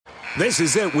This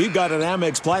is it. We've got an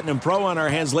Amex Platinum Pro on our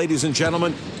hands, ladies and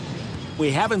gentlemen.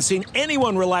 We haven't seen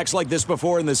anyone relax like this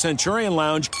before in the Centurion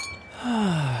Lounge.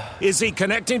 Is he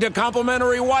connecting to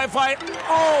complimentary Wi-Fi?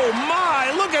 Oh,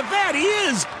 my. Look at that. He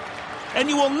is. And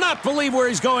you will not believe where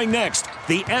he's going next.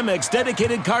 The Amex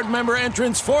dedicated card member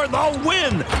entrance for the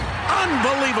win.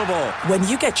 Unbelievable. When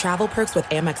you get travel perks with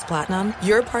Amex Platinum,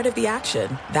 you're part of the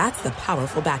action. That's the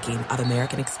powerful backing of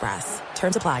American Express.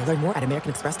 Terms apply. Learn more at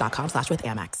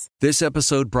americanexpress.com/withAmex. This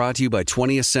episode brought to you by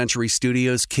 20th Century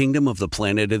Studios' Kingdom of the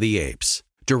Planet of the Apes.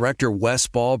 Director Wes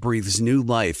Ball breathes new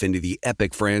life into the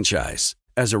epic franchise.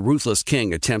 As a ruthless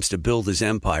king attempts to build his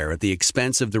empire at the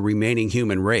expense of the remaining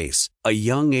human race, a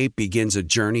young ape begins a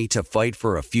journey to fight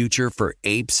for a future for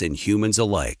apes and humans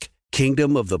alike.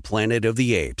 Kingdom of the Planet of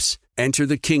the Apes. Enter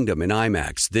the kingdom in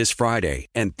IMAX this Friday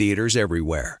and theaters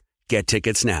everywhere. Get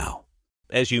tickets now.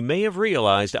 As you may have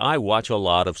realized, I watch a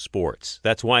lot of sports.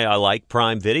 That's why I like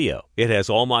Prime Video. It has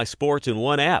all my sports in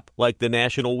one app, like the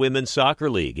National Women's Soccer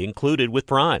League, included with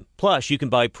Prime. Plus, you can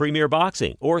buy Premier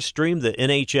Boxing or stream the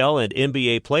NHL and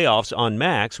NBA playoffs on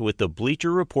Max with the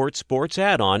Bleacher Report Sports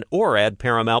add-on, or add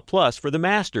Paramount Plus for the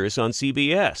Masters on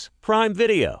CBS. Prime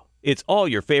Video. It's all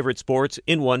your favorite sports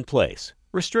in one place.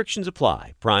 Restrictions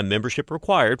apply. Prime membership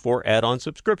required for add-on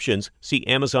subscriptions. See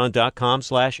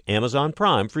Amazon.com/Amazon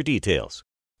Prime for details.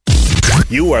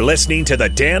 You are listening to The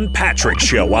Dan Patrick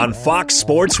Show on Fox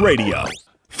Sports Radio.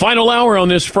 Final hour on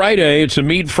this Friday. It's a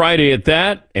Meat Friday at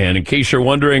that. And in case you're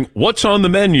wondering, what's on the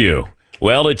menu?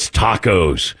 Well, it's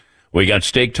tacos. We got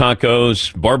steak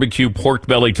tacos, barbecue pork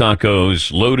belly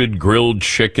tacos, loaded grilled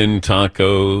chicken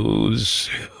tacos.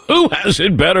 Who has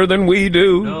it better than we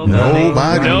do? Nobody.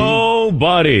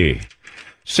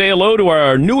 Say hello to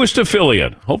our newest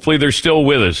affiliate. Hopefully they're still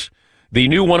with us. The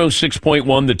new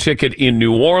 106.1 The Ticket in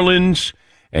New Orleans.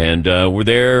 And we're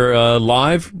there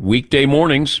live weekday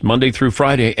mornings, Monday through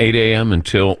Friday, 8 a.m.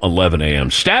 until 11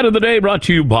 a.m. Stat of the day brought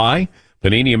to you by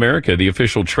Panini America, the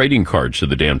official trading cards of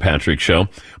the Dan Patrick Show.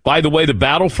 By the way, the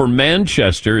battle for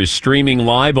Manchester is streaming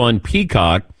live on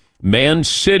Peacock. Man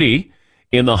City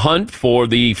in the hunt for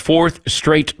the fourth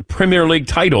straight Premier League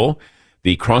title.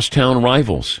 The crosstown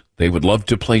rivals, they would love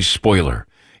to play spoiler.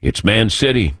 It's Man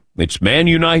City. It's Man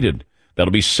United.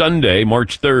 That'll be Sunday,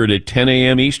 March 3rd at 10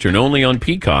 a.m. Eastern, only on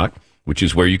Peacock, which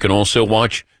is where you can also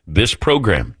watch this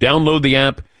program. Download the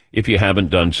app if you haven't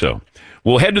done so.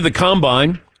 We'll head to the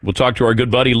Combine. We'll talk to our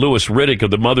good buddy Louis Riddick of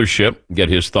the Mothership, get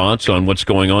his thoughts on what's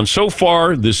going on. So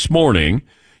far this morning,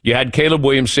 you had Caleb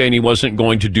Williams saying he wasn't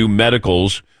going to do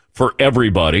medicals for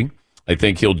everybody. I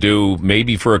think he'll do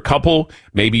maybe for a couple,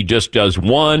 maybe just does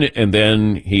one, and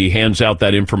then he hands out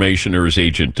that information, or his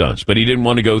agent does. But he didn't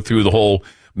want to go through the whole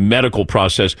medical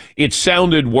process. It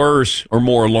sounded worse or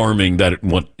more alarming than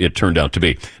what it turned out to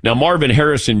be. Now, Marvin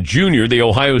Harrison Jr., the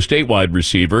Ohio State wide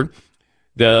receiver,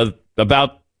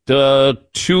 about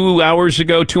 2 hours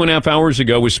ago, 2.5 hours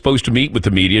ago, was supposed to meet with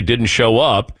the media, didn't show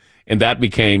up, and that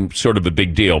became sort of a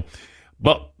big deal.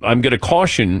 But I'm going to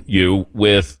caution you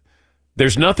with,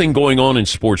 there's nothing going on in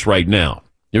sports right now.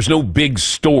 There's no big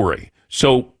story.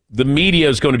 So the media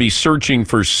is going to be searching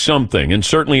for something. And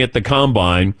certainly at the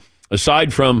Combine,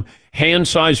 aside from hand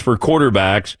size for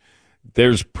quarterbacks,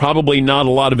 there's probably not a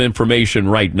lot of information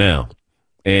right now.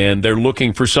 And they're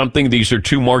looking for something. These are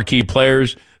two marquee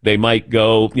players. They might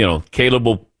go, Caleb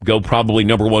will go probably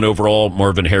number 1 overall.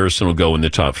 Marvin Harrison will go in the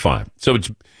top 5. So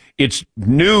it's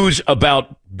news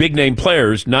about big-name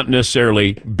players, not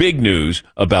necessarily big news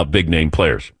about big-name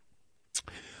players.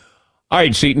 All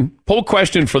right, Seton, poll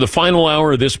question for the final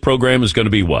hour of this program is going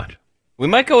to be what? We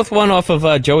might go with one off of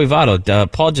Joey Votto.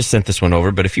 Paul just sent this one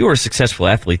over, but if you were a successful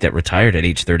athlete that retired at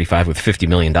age 35 with $50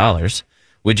 million,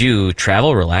 would you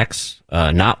travel, relax,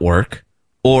 not work,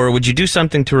 or would you do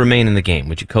something to remain in the game?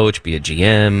 Would you coach, be a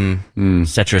GM, et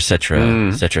cetera, et cetera,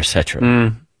 et cetera, et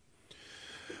cetera?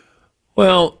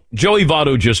 Well, Joey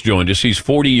Votto just joined us. He's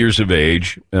 40 years of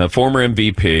age, former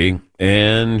MVP,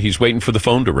 and he's waiting for the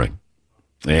phone to ring.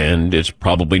 And it's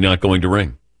probably not going to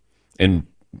ring. And,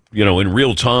 in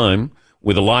real time,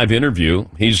 with a live interview,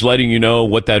 he's letting you know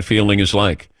what that feeling is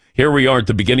like. Here we are at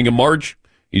the beginning of March.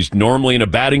 He's normally in a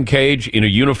batting cage, in a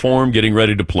uniform, getting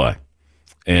ready to play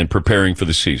and preparing for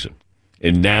the season.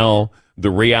 And now the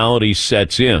reality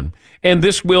sets in. And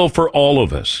this will for all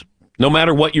of us. No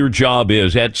matter what your job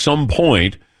is, at some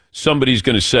point, somebody's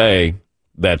going to say,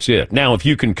 that's it. Now, if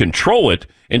you can control it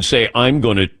and say, I'm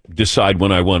going to decide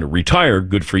when I want to retire,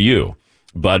 good for you.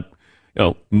 But,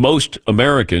 most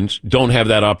Americans don't have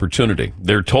that opportunity.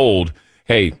 They're told,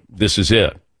 hey, this is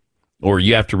it. Or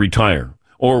you have to retire.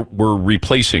 Or we're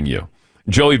replacing you.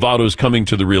 Joey Votto is coming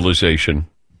to the realization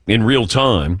in real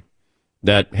time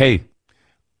that, hey,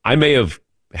 I may have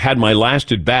had my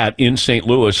last at bat in St.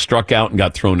 Louis, struck out, and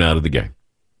got thrown out of the game.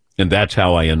 And that's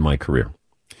how I end my career.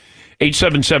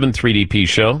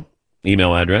 877-3DP-SHOW.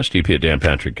 Email address,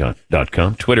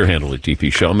 dp@danpatrick.com. Twitter handle at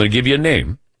DP Show. I'm going to give you a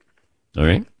name. All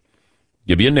right?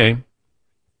 Give you a name.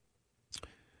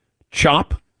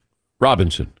 Chop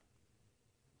Robinson.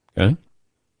 Okay?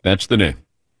 That's the name.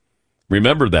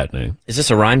 Remember that name. Is this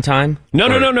a rhyme time? No.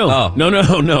 Oh.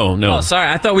 No. Oh, sorry.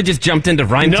 I thought we just jumped into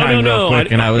rhyme time real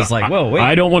quick, and I was like, whoa, wait.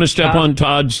 I don't want to step on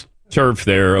Todd's turf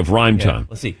there of rhyme time.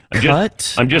 Let's see.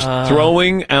 I'm just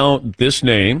throwing out this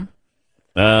name.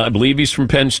 I believe he's from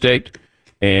Penn State,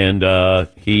 and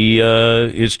he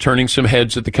is turning some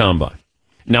heads at the combine.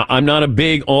 Now, I'm not a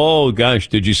big, oh, gosh,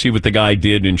 did you see what the guy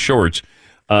did in shorts?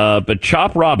 But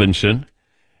Chop Robinson,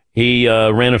 he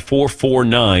ran a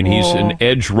 4.49. He's an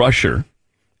edge rusher,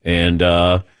 and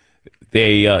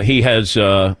he has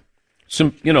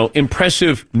some,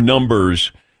 impressive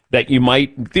numbers that you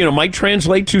might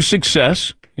translate to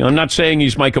success. I'm not saying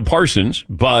he's Micah Parsons,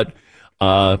 but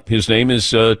his name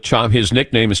is Chop. His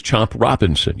nickname is Chop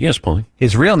Robinson. Yes, Paulie.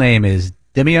 His real name is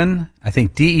Demion. I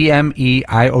think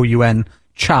Demeion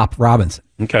Chop Robinson.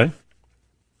 Okay.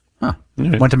 Huh.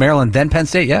 Right. Went to Maryland, then Penn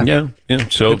State. Yeah.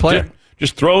 So good player.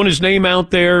 Just throwing his name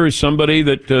out there as somebody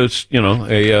that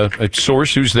a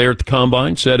source who's there at the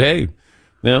combine said, "Hey,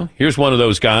 here's one of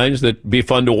those guys that'd be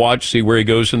fun to watch. See where he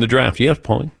goes in the draft." Yes,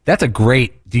 Paulie. That's a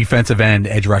great defensive end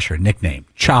edge rusher nickname,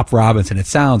 Chop Robinson. It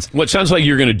sounds like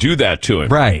you're going to do that to him,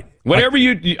 right? Whenever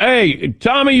hey,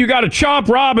 Tommy, you got to Chop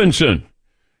Robinson.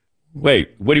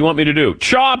 Wait, what do you want me to do?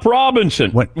 Chop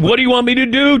Robinson. What do you want me to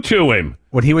do to him?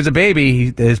 When he was a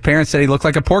baby, his parents said he looked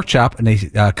like a pork chop, and they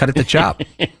cut it to Chop.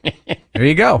 There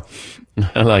you go.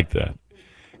 I like that.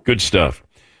 Good stuff.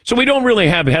 So we don't really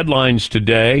have headlines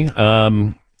today.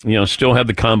 Still have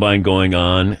the combine going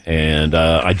on, and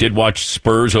I did watch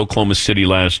Spurs Oklahoma City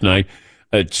last night.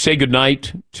 Say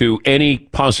goodnight to any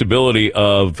possibility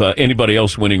of anybody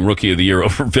else winning Rookie of the Year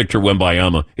over Victor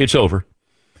Wembanyama. It's over.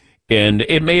 And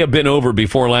it may have been over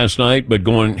before last night, but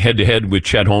going head-to-head with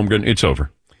Chet Holmgren, it's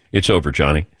over. It's over,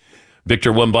 Johnny.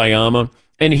 Victor Wembanyama,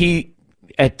 and he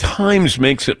at times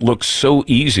makes it look so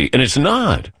easy, and it's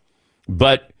not.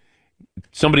 But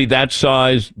somebody that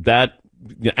size, that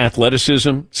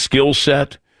athleticism, skill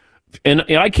set, and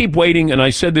I keep waiting, and I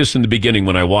said this in the beginning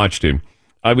when I watched him,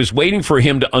 I was waiting for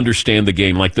him to understand the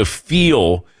game, like the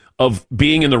feel of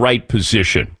being in the right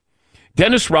position.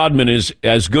 Dennis Rodman is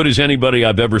as good as anybody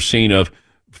I've ever seen of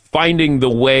finding the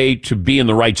way to be in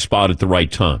the right spot at the right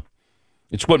time.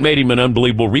 It's what made him an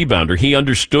unbelievable rebounder. He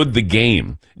understood the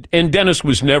game. And Dennis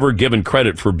was never given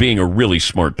credit for being a really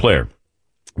smart player.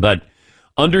 But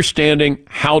understanding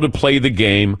how to play the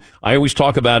game, I always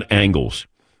talk about angles.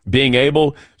 Being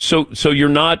able, so you're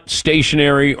not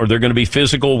stationary or they're going to be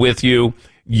physical with you.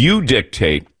 You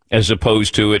dictate, as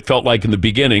opposed to, it felt like in the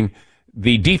beginning,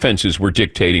 the defenses were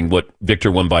dictating what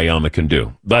Victor Wembanyama can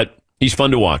do. But he's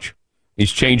fun to watch.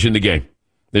 He's changing the game.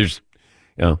 There's,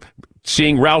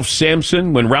 seeing Ralph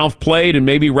Sampson when Ralph played, and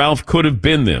maybe Ralph could have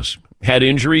been this, had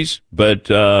injuries, but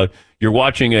you're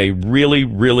watching a really,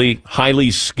 really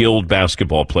highly skilled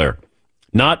basketball player.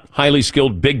 Not highly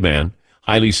skilled big man,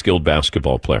 highly skilled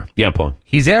basketball player. Yeah, Paul.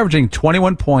 He's averaging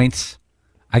 21 points.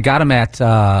 I got him at,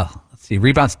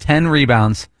 rebounds, 10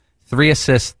 rebounds, 3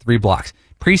 assists, 3 blocks.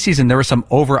 Preseason, there were some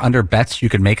over-under bets you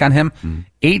could make on him.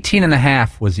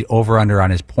 18.5 was the over-under on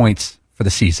his points for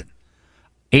the season.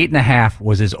 8.5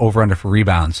 was his over-under for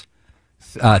rebounds.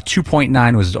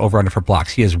 2.9 was his over-under for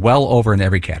blocks. He is well over in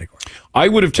every category. I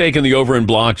would have taken the over in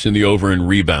blocks and the over in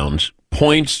rebounds.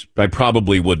 Points, I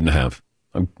probably wouldn't have.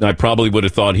 I probably would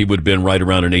have thought he would have been right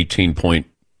around an 18-point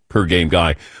per game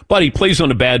guy. But he plays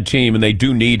on a bad team, and they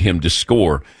do need him to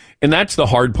score. And that's the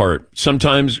hard part.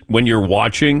 Sometimes when you're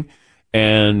watching,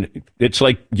 and it's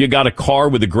like you got a car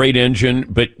with a great engine,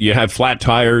 but you have flat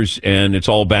tires, and it's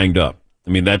all banged up. I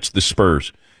mean, that's the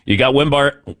Spurs. You got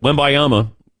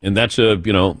Wembanyama, and that's a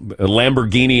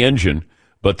Lamborghini engine,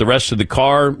 but the rest of the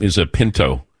car is a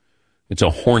Pinto. It's a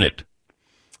Hornet.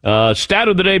 Stat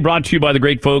of the day brought to you by the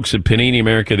great folks at Panini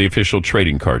America, the official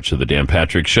trading cards of the Dan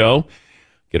Patrick Show.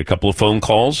 Get a couple of phone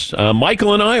calls.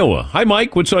 Michael in Iowa. Hi,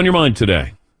 Mike. What's on your mind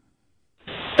today?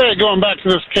 Hey, going back to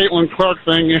this Caitlin Clark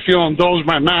thing, if you'll indulge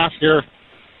my math here.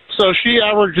 So she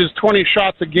averages 20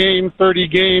 shots a game, 30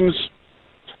 games,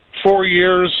 4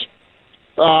 years.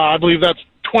 I believe that's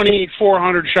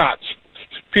 2,400 shots.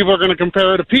 People are going to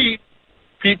compare her to Pete.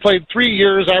 Pete played 3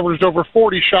 years, averaged over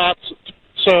 40 shots.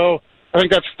 So I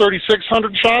think that's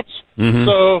 3,600 shots. Mm-hmm.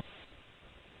 So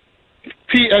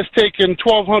Pete has taken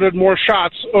 1,200 more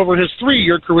shots over his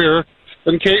 3-year career.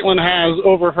 than Caitlin has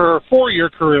over her 4-year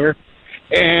career.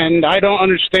 And I don't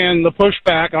understand the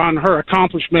pushback on her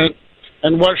accomplishment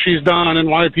and what she's done and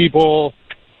why people,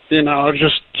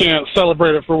 just can't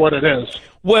celebrate it for what it is.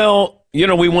 Well,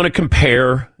 we want to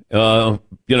compare.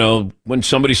 When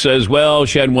somebody says, well,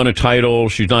 she hadn't won a title,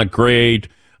 she's not great,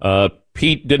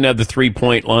 Pete didn't have the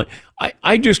 3-point line.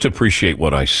 I just appreciate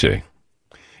what I see.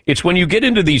 It's when you get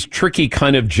into these tricky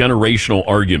kind of generational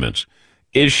arguments.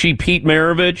 Is she Pete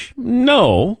Maravich?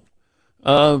 No.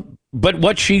 But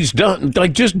what she's done,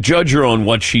 just judge her on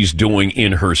what she's doing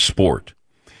in her sport.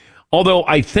 Although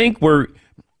I think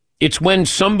it's when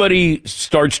somebody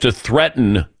starts to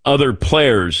threaten other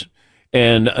players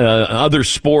and other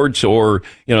sports or,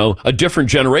 a different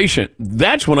generation,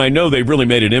 that's when I know they've really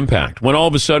made an impact. When all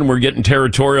of a sudden we're getting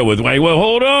territorial with, well,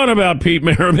 hold on about Pete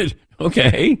Maravich.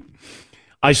 Okay.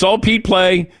 I saw Pete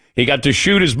play. He got to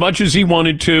shoot as much as he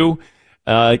wanted to.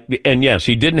 And yes,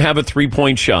 he didn't have a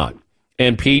 3-point shot.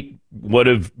 And Pete would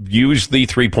have used the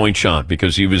 3-point shot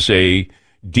because he was a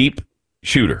deep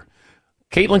shooter.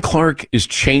 Caitlin Clark is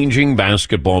changing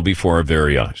basketball before our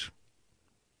very eyes.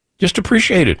 Just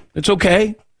appreciate it. It's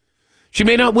okay. She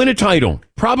may not win a title.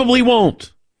 Probably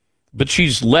won't. But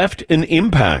she's left an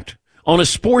impact on a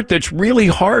sport that's really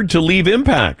hard to leave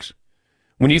impacts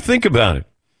when you think about it.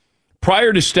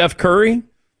 Prior to Steph Curry,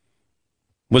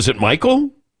 was it Michael?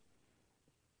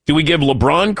 Do we give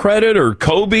LeBron credit or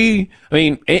Kobe? I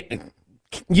mean,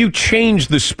 you change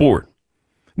the sport.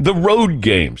 The road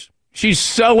games. She's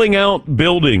selling out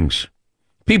buildings.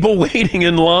 People waiting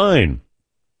in line.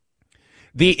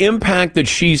 The impact that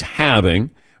she's having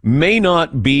may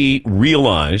not be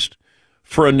realized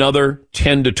for another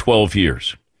 10 to 12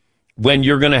 years. When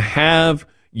you're going to have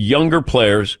younger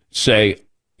players say,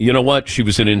 you know what, she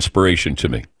was an inspiration to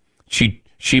me. She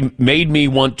made me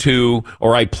want to,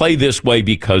 or I play this way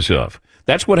because of.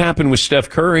 That's what happened with Steph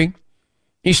Curry.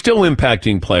 He's still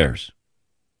impacting players.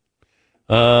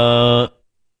 Andrew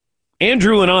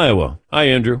in Iowa. Hi,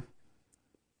 Andrew.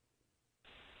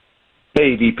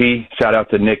 Hey, DP. Shout out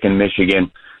to Nick in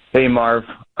Michigan. Hey, Marv.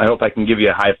 I hope I can give you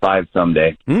a high five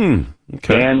someday.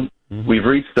 Okay. And we've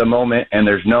reached the moment, and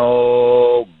there's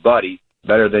nobody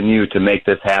better than you to make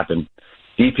this happen.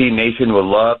 DP Nation would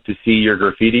love to see your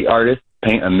graffiti artist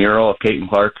paint a mural of Caitlin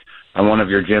Clark on one of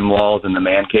your gym walls in the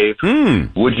man cave.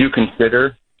 Would you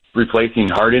consider replacing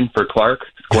Harden for Clark,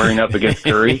 squaring up against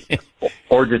Curry,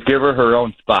 or just give her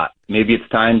own spot? Maybe it's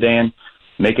time, Dan.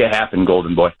 Make it happen,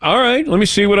 Golden Boy. All right, let me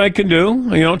see what I can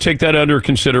do. Take that under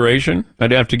consideration.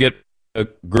 I'd have to get a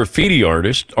graffiti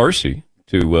artist, RC,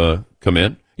 to come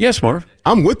in. Yes, Marv.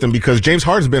 I'm with them because James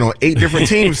Harden's been on 8 different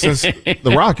teams since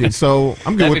the Rockets, so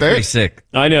I'm good with that. That'd be pretty sick.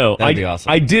 I know. That'd be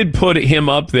awesome. I did put him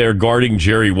up there guarding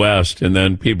Jerry West, and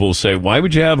then people say, why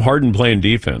would you have Harden playing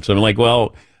defense? I'm like,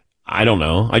 well, I don't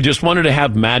know. I just wanted to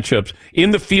have matchups. In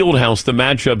the field house, the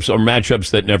matchups are matchups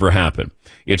that never happen.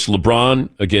 It's LeBron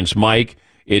against Mike.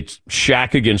 It's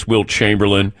Shaq against Wilt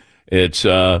Chamberlain. It's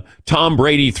Tom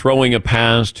Brady throwing a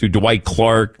pass to Dwight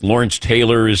Clark. Lawrence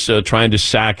Taylor is trying to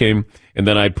sack him. And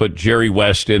then I put Jerry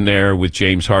West in there with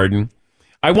James Harden.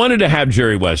 I wanted to have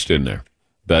Jerry West in there,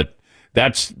 but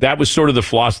that was sort of the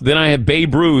philosophy. Then I had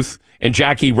Babe Ruth and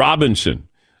Jackie Robinson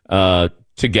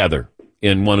together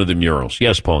in one of the murals.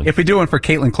 Yes, Paul. If we do one for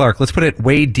Caitlin Clark, let's put it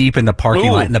way deep in the parking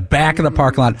lot, in the back of the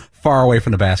parking lot, far away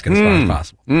from the basket as far as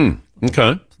possible.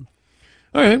 Okay.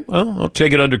 All right. Well, I'll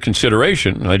take it under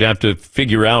consideration. I'd have to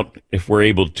figure out if we're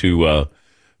able to,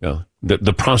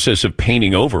 the process of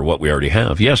painting over what we already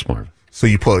have. Yes, Marv. So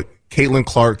you put Caitlin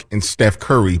Clark and Steph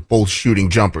Curry both shooting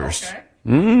jumpers.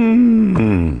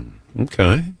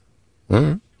 Okay. All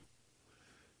right.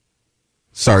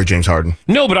 Sorry, James Harden.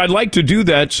 No, but I'd like to do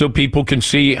that so people can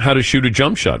see how to shoot a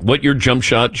jump shot, what your jump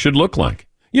shot should look like.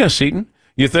 Yes, Seton.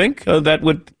 You think that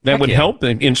would help?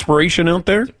 The inspiration out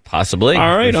there? Possibly.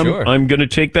 All right, sure. I'm going to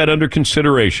take that under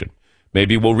consideration.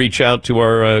 Maybe we'll reach out to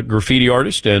our graffiti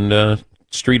artist and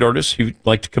street artists who'd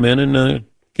like to come in and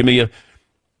give me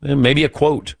maybe a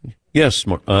quote. Yes,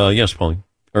 yes, Pauline.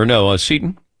 Or no,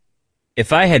 Seton?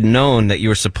 If I had known that you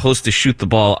were supposed to shoot the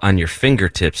ball on your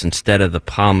fingertips instead of the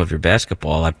palm of your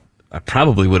basketball, I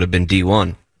probably would have been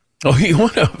D1. Oh, you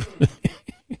would have?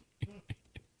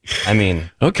 I mean...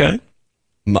 Okay.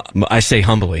 I say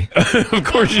humbly. Of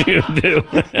course you do.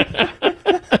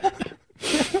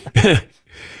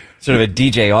 Sort of a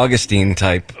DJ Augustine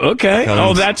type. Okay.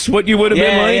 Oh, that's what you would have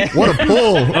been like? Yeah. What a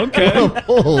pull. Okay. What a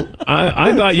pull.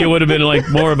 I thought you would have been like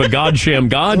more of a God Sham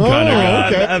God kind of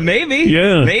guy. Okay. Maybe.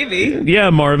 Yeah. Maybe.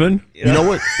 Yeah, Marvin. You know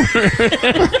what?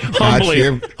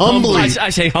 Humbly. Humbly.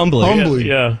 I say humbly. Humbly.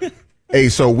 Yeah. Hey,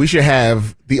 so we should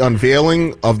have the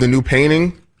unveiling of the new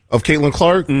painting of Caitlin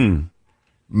Clark,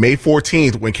 May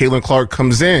 14th, when Caitlin Clark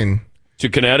comes in to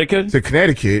Connecticut,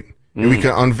 and we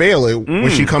can unveil it when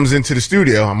she comes into the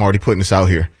studio. I'm already putting this out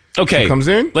here. Okay. She comes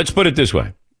in. Let's put it this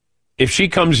way. If she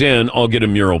comes in, I'll get a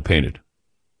mural painted.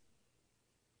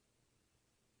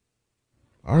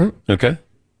 All right. Okay.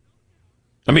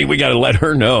 I mean, we got to let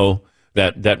her know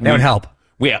that That would help.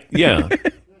 Yeah.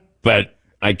 But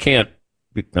I can't,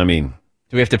 I mean.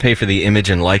 Do we have to pay for the image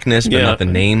and likeness, but not the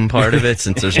name part of it,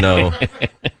 since there's no,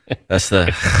 that's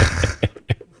the.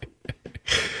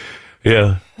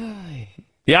 Yeah.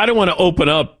 Yeah, I don't want to open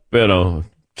up,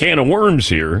 can of worms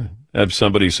here. Have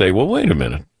somebody say, well, wait a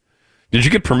minute. Did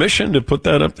you get permission to put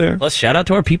that up there? Let's shout out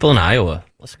to our people in Iowa.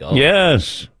 Let's go.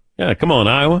 Yes. Yeah, come on,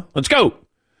 Iowa. Let's go.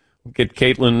 Get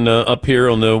Caitlin up here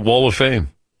on the Wall of Fame.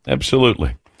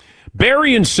 Absolutely.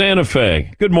 Barry in Santa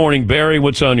Fe. Good morning, Barry.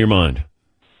 What's on your mind?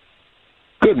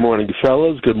 Good morning,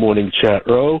 fellas. Good morning, chat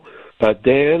row.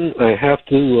 Dan, I have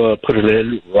to put an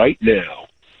end right now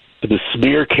to the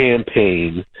smear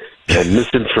campaign and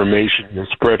misinformation you're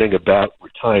spreading about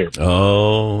retirement.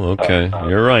 Oh, okay.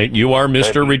 You're right. You are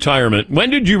Mr. Retirement. When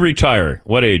did you retire?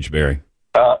 What age, Barry?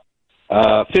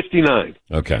 59.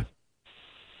 Okay.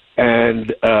 And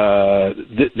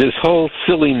this whole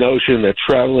silly notion that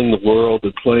traveling the world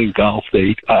and playing golf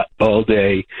all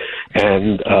day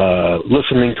and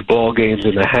listening to ball games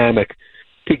in a hammock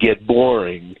could get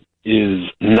boring is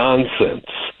nonsense.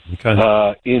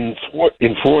 Okay. In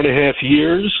 4.5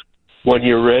 years, when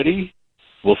you're ready,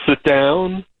 we'll sit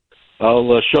down.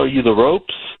 I'll show you the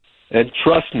ropes, and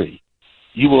trust me,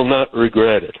 you will not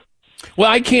regret it.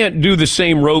 Well, I can't do the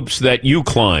same ropes that you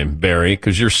climb, Barry,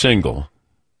 because you're single.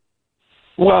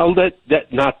 Well, that's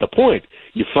not the point.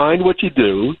 You find what you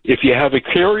do. If you have a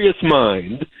curious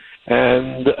mind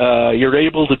and you're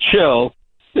able to chill,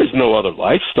 there's no other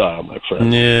lifestyle, my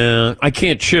friend. Yeah, I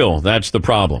can't chill. That's the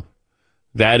problem.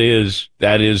 That is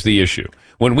the issue.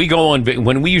 When we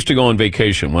used to go on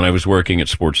vacation, when I was working at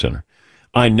SportsCenter,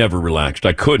 I never relaxed.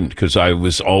 I couldn't because I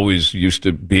was always used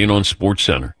to being on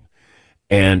SportsCenter.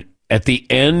 And at the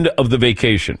end of the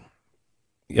vacation,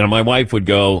 my wife would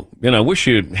go, I wish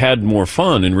you had more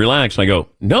fun and relaxed. And I go,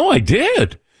 no, I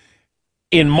did.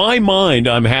 In my mind,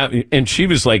 I'm happy. And she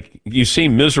was like, you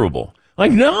seem miserable.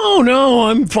 Like, no,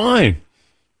 I'm fine.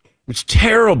 It's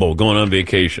terrible going on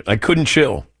vacation. I couldn't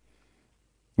chill.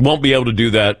 Won't be able to do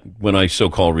that when I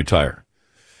so-called retire.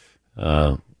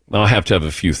 I'll have to have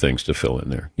a few things to fill in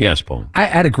there. Yes, Paul. I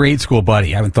had a grade school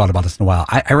buddy. I haven't thought about this in a while.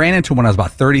 I ran into him when I was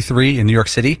about 33 in New York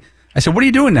City. I said, what are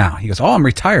you doing now? He goes, I'm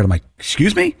retired. I'm like,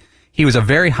 excuse me? He was a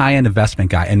very high-end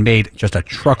investment guy and made just a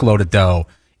truckload of dough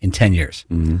in 10 years.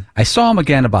 Mm-hmm. I saw him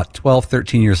again about 12,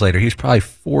 13 years later. He was probably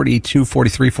 42,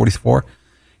 43, 44.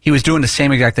 He was doing the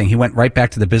same exact thing. He went right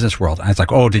back to the business world. And I was like,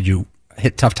 did you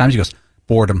hit tough times? He goes,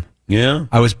 boredom. Yeah.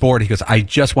 I was bored. He goes, I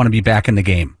just want to be back in the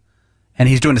game. And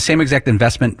he's doing the same exact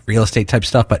investment, real estate type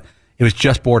stuff, but it was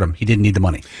just boredom. He didn't need the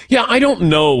money. Yeah, I don't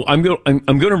know. I'm going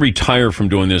to retire from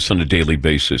doing this on a daily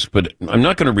basis, but I'm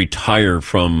not going to retire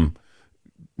from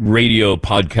radio,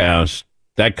 podcasts,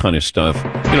 that kind of stuff.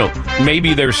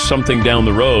 Maybe there's something down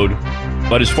the road,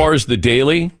 but as far as the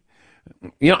daily,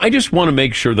 I just want to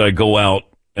make sure that I go out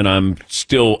and I'm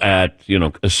still at,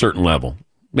 a certain level.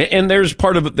 And there's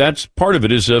part of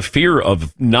it is a fear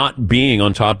of not being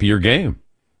on top of your game.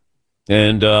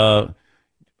 And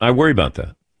I worry about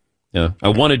that. Yeah, I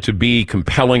want it to be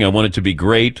compelling. I want it to be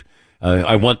great.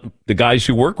 I want the guys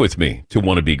who work with me to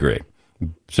want to be great.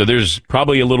 So there's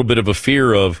probably a little bit of a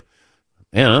fear of,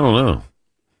 I don't know,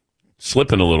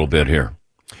 slipping a little bit here.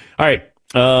 All right,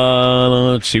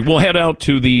 let's see. We'll head out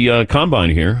to the Combine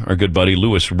here. Our good buddy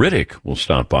Louis Riddick will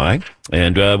stop by,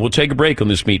 and we'll take a break on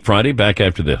this Meat Friday. Back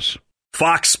after this.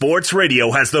 Fox Sports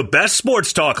Radio has the best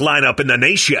sports talk lineup in the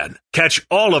nation. Catch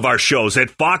all of our shows at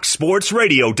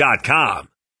foxsportsradio.com.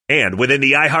 And within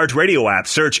the iHeartRadio app,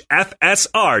 search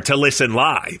FSR to listen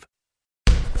live.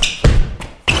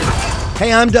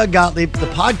 Hey, I'm Doug Gottlieb. The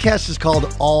podcast is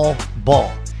called All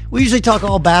Ball. We usually talk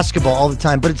all basketball all the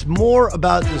time, but it's more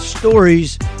about the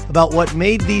stories about what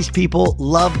made these people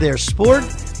love their sport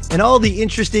and all the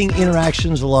interesting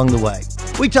interactions along the way.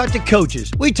 We talk to coaches.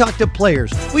 We talk to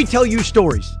players. We tell you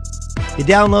stories. You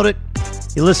download it.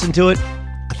 You listen to it.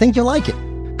 I think you'll like it.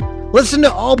 Listen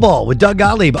to All Ball with Doug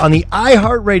Gottlieb on the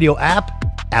iHeartRadio app,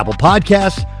 Apple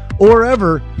Podcasts, or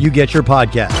wherever you get your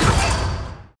podcasts.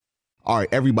 All right,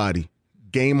 everybody,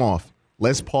 game off.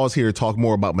 Let's pause here to talk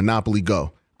more about Monopoly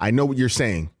Go. I know what you're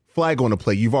saying. Flag on the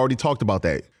play. You've already talked about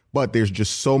that. But there's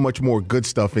just so much more good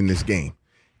stuff in this game.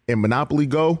 In Monopoly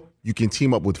Go, you can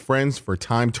team up with friends for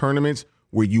time tournaments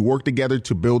where you work together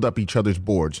to build up each other's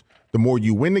boards. The more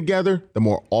you win together, the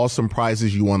more awesome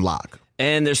prizes you unlock.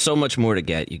 And there's so much more to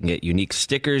get. You can get unique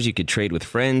stickers. You could trade with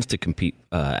friends to compete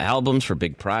albums for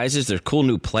big prizes. There's cool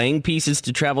new playing pieces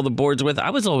to travel the boards with. I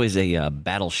was always a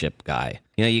battleship guy.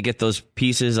 You know, you get those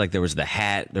pieces, like there was the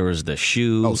hat, there was the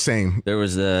shoe. Oh, same.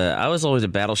 I was always a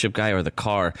battleship guy, or the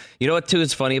car. You know what, too,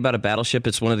 is funny about a battleship?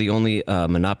 It's one of the only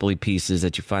Monopoly pieces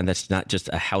that you find that's not just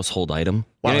a household item.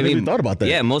 Wow, You know I what never even thought about that.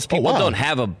 Yeah, most people wow. don't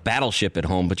have a battleship at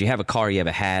home, but you have a car, you have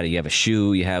a hat, you have a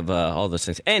shoe, you have all those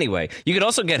things. Anyway, you could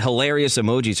also get hilarious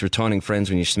emojis for taunting friends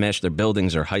when you smash their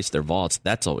buildings or heist their vaults.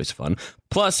 That's always fun.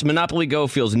 Plus, Monopoly Go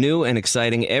feels new and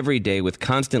exciting every day with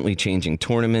constantly changing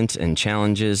tournaments and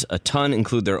challenges. A ton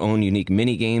include their own unique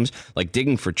mini games like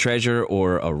digging for treasure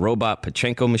or a robot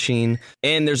Pachinko machine.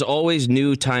 And there's always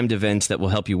new timed events that will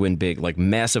help you win big, like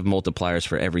massive multipliers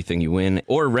for everything you win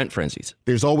or rent frenzies.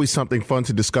 There's always something fun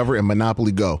to discover in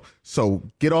Monopoly Go. So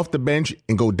get off the bench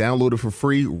and go download it for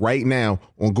free right now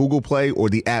on Google Play or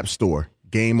the App Store.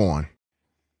 Game on.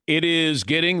 It is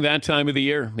getting that time of the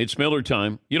year. It's Miller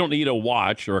time. You don't need a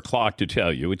watch or a clock to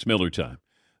tell you. It's Miller time.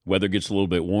 Weather gets a little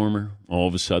bit warmer. All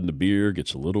of a sudden, the beer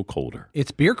gets a little colder.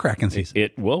 It's beer cracking season.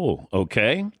 Whoa,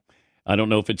 okay. I don't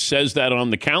know if it says that on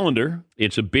the calendar.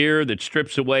 It's a beer that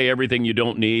strips away everything you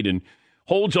don't need and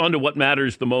holds on to what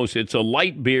matters the most. It's a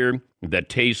light beer that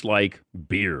tastes like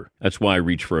beer. That's why I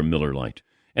reach for a Miller Lite.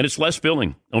 And it's less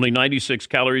filling, only 96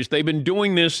 calories. They've been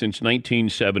doing this since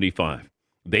 1975.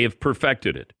 They have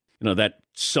perfected it. You know, that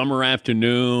summer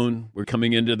afternoon, we're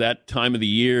coming into that time of the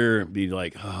year, be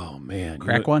like, oh, man.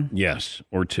 Crack one? Yes,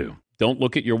 or two. Don't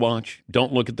look at your watch.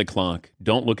 Don't look at the clock.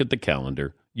 Don't look at the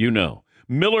calendar. You know.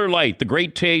 Miller Lite, the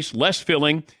great taste, less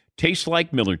filling, tastes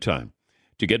like Miller time.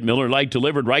 To get Miller Lite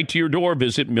delivered right to your door,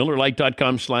 visit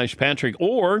MillerLite.com/Patrick,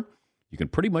 or you can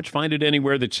pretty much find it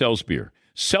anywhere that sells beer.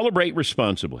 Celebrate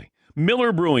responsibly.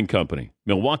 Miller Brewing Company,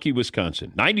 Milwaukee,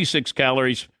 Wisconsin. 96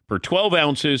 calories per 12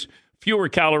 ounces, fewer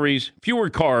calories, fewer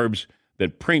carbs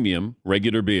than premium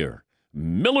regular beer.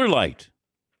 Miller Lite.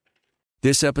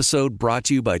 This episode brought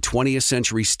to you by 20th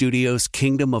Century Studios'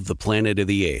 Kingdom of the Planet of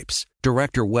the Apes.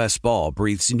 Director Wes Ball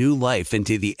breathes new life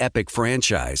into the epic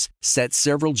franchise, set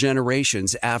several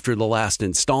generations after the last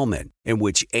installment, in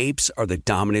which apes are the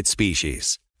dominant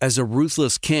species. As a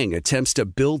ruthless king attempts to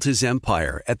build his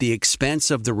empire at the expense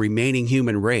of the remaining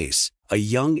human race, a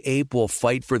young ape will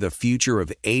fight for the future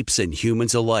of apes and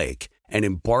humans alike and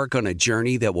embark on a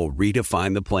journey that will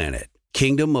redefine the planet.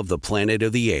 Kingdom of the Planet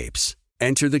of the Apes.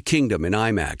 Enter the kingdom in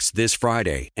IMAX this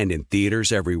Friday and in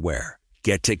theaters everywhere.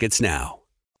 Get tickets now.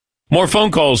 More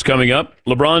phone calls coming up.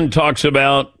 LeBron talks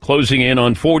about closing in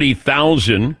on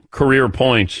 40,000 career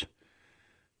points.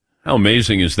 How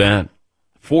amazing is that?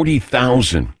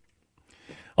 40,000.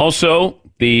 Also,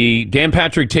 the Dan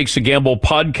Patrick Takes a Gamble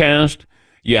podcast.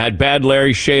 You had Bad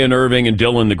Larry, Shea Irving, and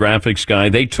Dylan, the graphics guy.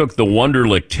 They took the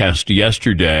Wonderlic test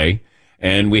yesterday,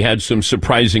 and we had some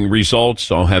surprising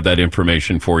results. I'll have that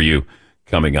information for you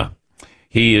coming up.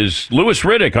 He is Louis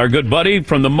Riddick, our good buddy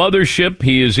from the mothership.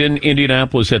 He is in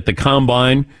Indianapolis at the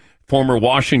Combine, former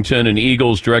Washington and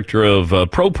Eagles director of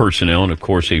pro personnel, and, of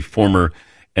course, a former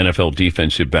NFL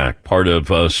defensive back. Part of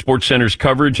SportsCenter's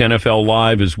coverage, NFL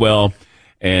Live as well.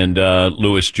 And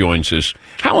Louis joins us.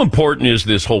 How important is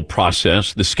this whole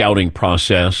process, the scouting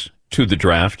process, to the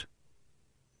draft?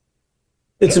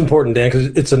 It's important, Dan, because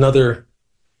it's another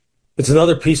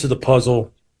piece of the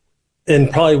puzzle, and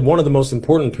probably one of the most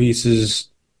important pieces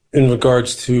in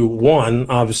regards to, one,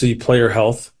 obviously player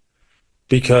health,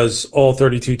 because all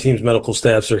 32 teams' medical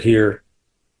staffs are here,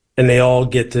 and they all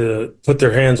get to put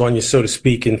their hands on you, so to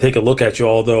speak, and take a look at you,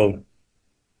 although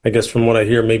I guess from what I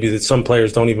hear, maybe that some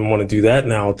players don't even want to do that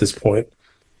now at this point.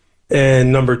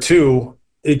 And number two,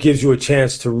 it gives you a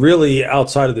chance to really,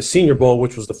 outside of the Senior Bowl,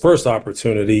 which was the first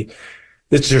opportunity,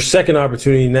 it's your second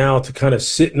opportunity now to kind of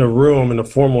sit in a room in a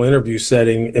formal interview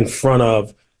setting in front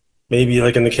of, maybe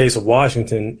like in the case of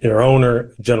Washington, your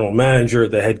owner, general manager,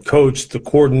 the head coach, the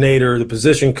coordinator, the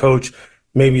position coach,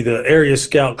 maybe the area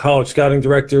scout, college scouting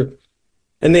director.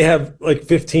 And they have like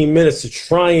 15 minutes to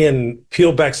try and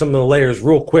peel back some of the layers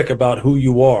real quick about who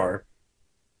you are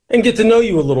and get to know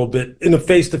you a little bit in a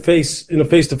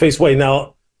face-to-face way.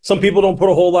 Now, some people don't put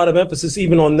a whole lot of emphasis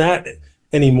even on that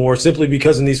anymore, simply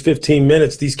because in these 15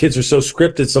 minutes, these kids are so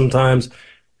scripted sometimes.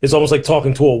 It's almost like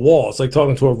talking to a wall. It's like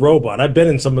talking to a robot. I've been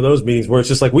in some of those meetings where it's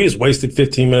just like we just wasted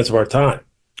 15 minutes of our time.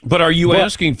 But are you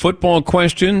asking football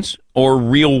questions or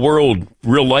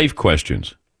real-life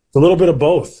questions? It's a little bit of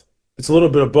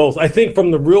both. I think from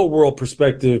the real-world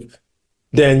perspective,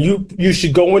 Dan, you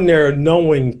should go in there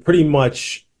knowing pretty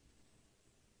much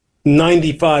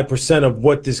 95% of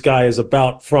what this guy is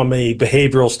about from a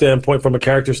behavioral standpoint, from a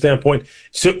character standpoint.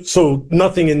 So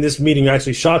nothing in this meeting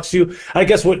actually shocks you. I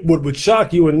guess what would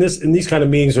shock you in these kind of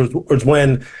meetings is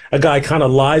when a guy kind of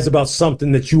lies about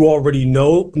something that you already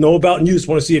know about, and you just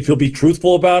want to see if he'll be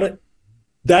truthful about it.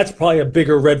 That's probably a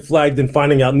bigger red flag than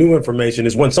finding out new information,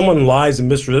 is when someone lies and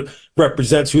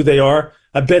misrepresents who they are.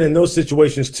 I've been in those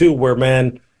situations too, where,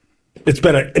 man, it's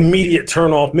been an immediate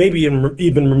turnoff, maybe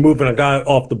even removing a guy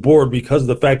off the board because of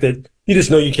the fact that you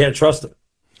just know you can't trust him.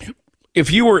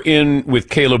 If you were in with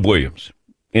Caleb Williams,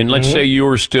 and let's say you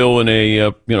were still in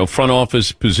a front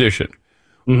office position,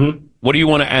 what do you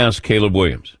want to ask Caleb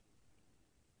Williams?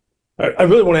 I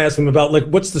really want to ask him about, like,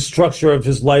 what's the structure of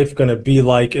his life going to be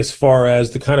like, as far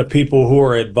as the kind of people who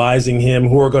are advising him,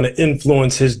 who are going to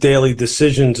influence his daily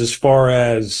decisions, as far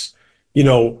as,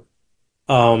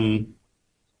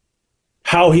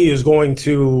 how he is going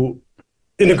to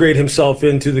integrate himself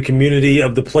into the community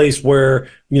of the place where,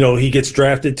 he gets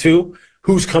drafted to,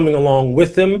 who's coming along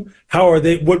with him,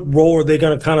 what role are they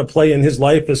going to kind of play in his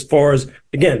life, as far as,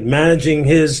 again, managing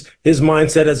his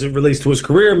mindset as it relates to his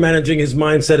career, managing his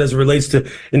mindset as it relates to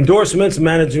endorsements,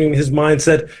 managing his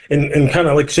mindset and kind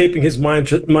of like shaping his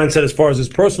mindset as far as his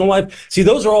personal life. See,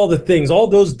 those are all the things, all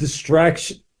those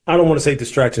distractions. I don't want to say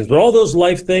distractions, but all those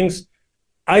life things.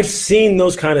 I've seen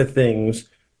those kind of things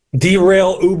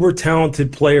derail uber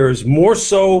talented players more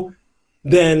so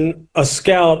than a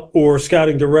scout or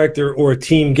scouting director or a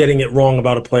team getting it wrong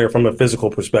about a player from a physical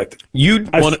perspective.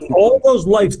 All those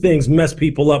life things mess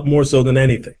people up more so than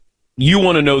anything. You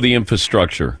want to know the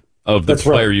infrastructure of the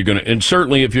player you're going to, and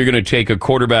certainly if you're going to take a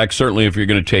quarterback, certainly if you're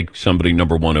going to take somebody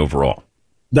number one overall.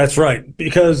 That's right,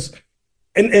 because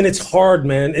and it's hard,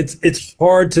 man. It's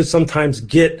hard to sometimes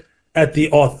get at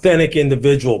the authentic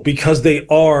individual because they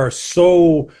are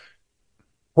so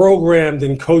programmed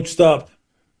and coached up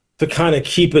to kind of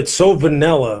keep it so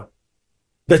vanilla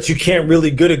that you can't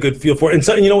really get a good feel for it. And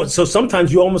so, so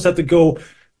sometimes you almost have to go,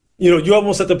 you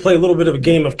almost have to play a little bit of a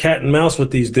game of cat and mouse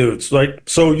with these dudes. Like,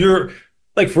 so you're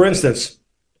like, for instance,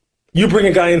 you bring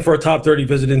a guy in for a top 30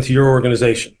 visit into your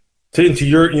organization, into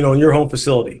your, in your home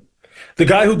facility. The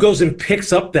guy who goes and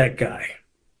picks up that guy,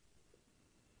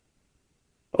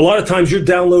 a lot of times you're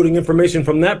downloading information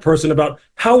from that person about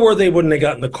how were they when they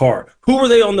got in the car? Who were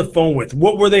they on the phone with?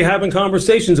 What were they having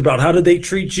conversations about? How did they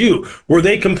treat you? Were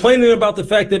they complaining about the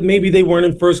fact that maybe they weren't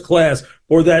in first class,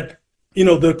 or that,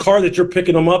 the car that you're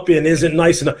picking them up in isn't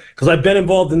nice enough? Because I've been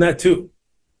involved in that too.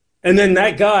 And then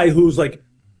that guy who's like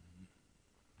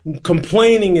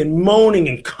complaining and moaning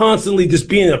and constantly just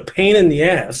being a pain in the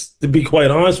ass, to be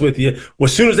quite honest with you,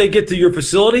 as soon as they get to your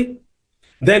facility,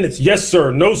 then it's yes,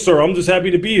 sir, no, sir, I'm just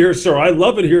happy to be here, sir, I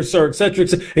love it here, sir, et cetera, et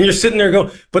cetera. And you're sitting there going,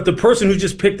 but the person who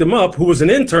just picked him up, who was an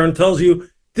intern, tells you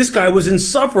this guy was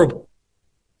insufferable.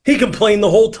 He complained the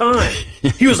whole time.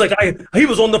 He was like, he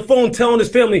was on the phone telling his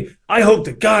family, I hope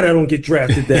to God I don't get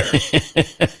drafted there.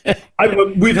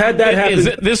 We've had that happen. Is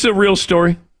this a real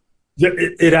story? Yeah,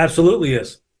 it absolutely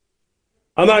is.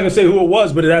 I'm not going to say who it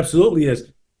was, but it absolutely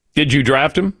is. Did you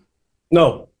draft him?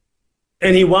 No.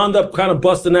 And he wound up kind of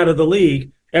busting out of the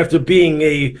league after being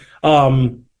a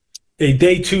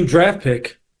day 2 draft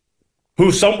pick,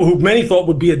 who many thought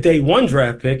would be a day 1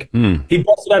 draft pick. He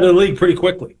busted out of the league pretty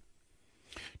quickly.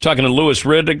 Talking to Louis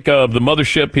Riddick of the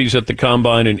Mothership. He's at the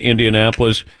Combine in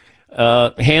Indianapolis.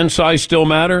 Hand size still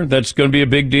matter? That's going to be a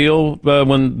big deal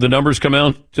when the numbers come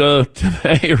out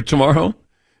today or tomorrow?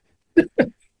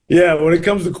 Yeah, when it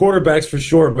comes to quarterbacks, for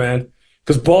sure, man.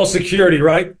 Because ball security,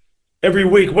 right? Every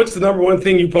week, what's the number one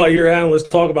thing you probably hear analysts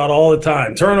talk about all the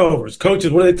time? Turnovers.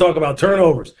 Coaches, what do they talk about?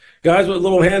 Turnovers. Guys with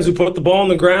little hands who put the ball on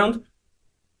the ground.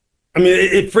 I mean,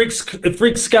 it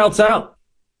freaks scouts out.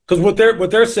 Because what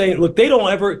they're saying, look,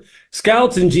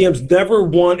 scouts and GMs never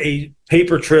want a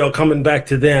paper trail coming back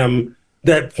to them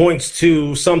that points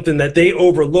to something that they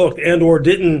overlooked and or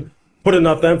didn't put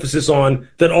enough emphasis on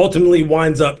that ultimately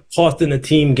winds up costing the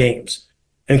team games.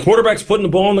 And quarterbacks putting the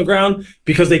ball on the ground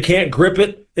because they can't grip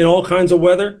it in all kinds of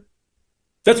weather,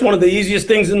 that's one of the easiest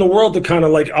things in the world to kind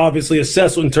of like obviously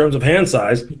assess in terms of hand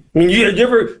size. I mean,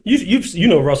 you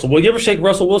know Russell. Will you ever shake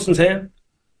Russell Wilson's hand?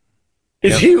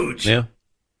 It's huge. Yeah.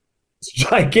 It's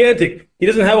gigantic. He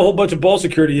doesn't have a whole bunch of ball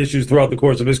security issues throughout the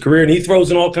course of his career, and he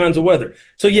throws in all kinds of weather.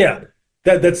 So, yeah,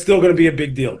 that's still going to be a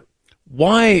big deal.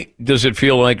 Why does it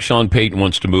feel like Sean Payton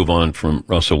wants to move on from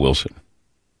Russell Wilson?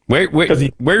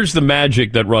 Where's the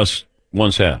magic that Russ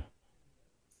once had?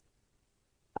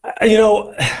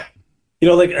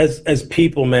 Like as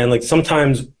people, man, like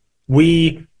sometimes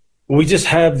we just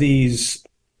have these,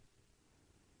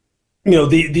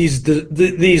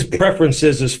 these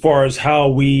preferences as far as how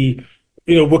we,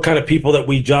 what kind of people that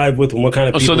we jive with and what kind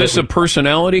of people. So this is a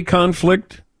personality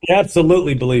conflict? I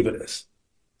absolutely believe it is.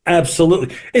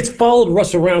 Absolutely. It's followed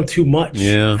Russ around too much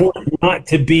for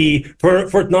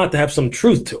it not to have some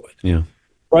truth to it. Yeah.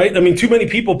 Right? I mean, too many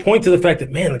people point to the fact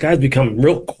that, man, the guy's become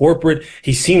real corporate.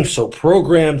 He seems so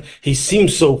programmed. He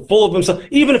seems so full of himself.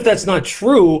 Even if that's not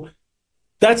true,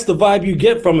 that's the vibe you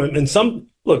get from him. And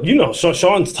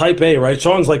Sean's type A, right?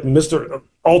 Sean's like Mr.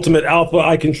 Ultimate Alpha.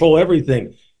 I control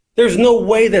everything. There's no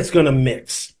way that's going to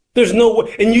mix. There's no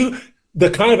way. And the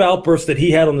kind of outburst that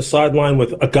he had on the sideline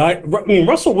with a guy, I mean,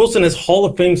 Russell Wilson has Hall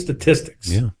of Fame statistics.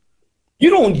 Yeah. You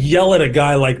don't yell at a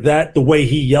guy like that the way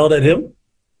he yelled at him.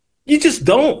 You just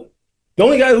don't. The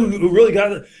only guy who really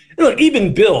got it, look,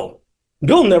 even Bill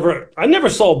I never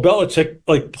saw Belichick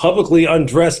like publicly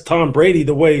undress Tom Brady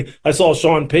the way I saw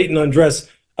Sean Payton undress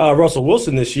Russell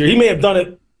Wilson this year. He may have done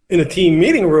it in a team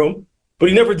meeting room, but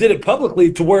he never did it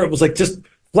publicly to where it was like just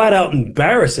flat out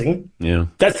embarrassing. Yeah.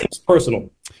 That seems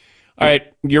personal. All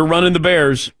right, you're running the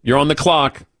Bears. You're on the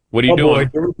clock. What are you doing?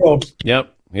 Boy, here we go.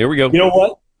 Yep, here we go. You know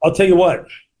what? I'll tell you what.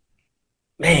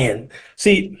 Man,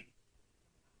 see,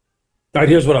 all right,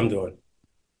 here's what I'm doing.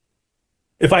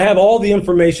 If I have all the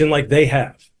information like they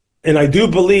have, and I do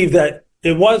believe that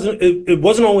it wasn't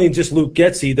only just Luke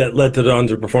Getsy that led to the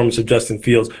underperformance of Justin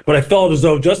Fields, but I felt as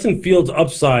though Justin Fields'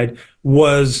 upside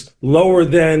was lower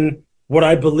than what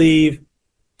I believe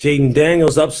Jaden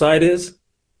Daniels' upside is.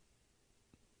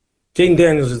 Jaden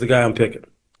Daniels is the guy I'm picking.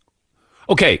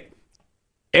 Okay.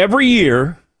 Every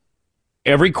year,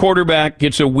 every quarterback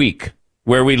gets a week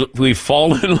where we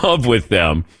fall in love with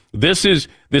them. This is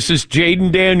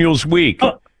Jaden Daniels' week.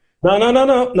 Oh,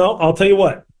 no. I'll tell you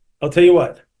what.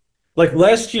 Like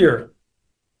last year,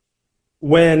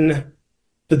 when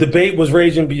the debate was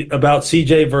raging about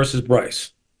CJ versus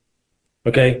Bryce,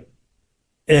 okay,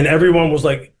 and everyone was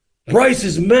like, Bryce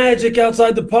is magic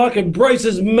outside the pocket. Bryce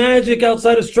is magic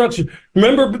outside of structure.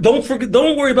 Remember, don't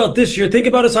worry about this year. Think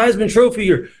about his Heisman Trophy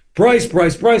year. Bryce.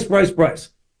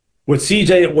 With CJ,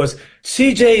 it was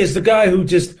CJ is the guy who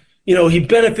just, he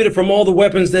benefited from all the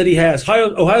weapons that he has.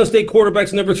 Ohio State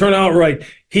quarterbacks never turn out right.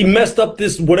 He messed up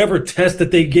this whatever test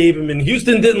that they gave him, and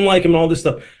Houston didn't like him and all this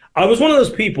stuff. I was one of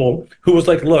those people who was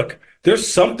like, look,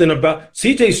 there's something about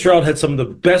CJ Stroud had some of the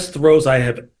best throws I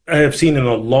have seen in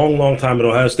a long, long time at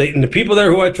Ohio State, and the people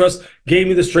there who I trust gave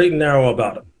me the straight and narrow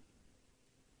about him.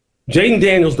 Jaden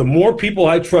Daniels, the more people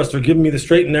I trust are giving me the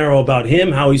straight and narrow about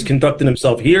him, how he's conducting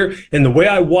himself here, and the way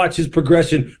I watch his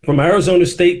progression from Arizona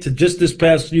State to just this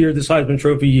past year, this Heisman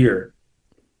Trophy year.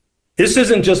 This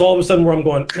isn't just all of a sudden where I'm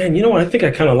going, man, you know what? I think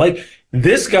I kind of like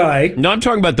this guy. No, I'm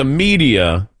talking about the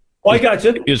media. Oh, I got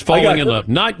you. Is falling in love.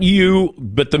 Not you,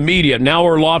 but the media. Now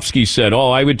Orlovsky said,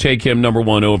 I would take him number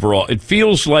one overall. It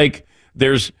feels like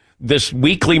there's this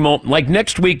weekly moment. Like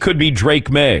next week could be Drake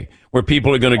May, where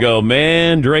people are going to go,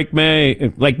 man, Drake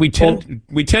May. Like we tend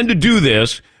to do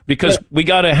this because we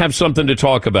got to have something to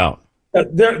talk about.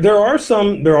 There are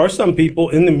some people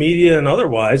in the media and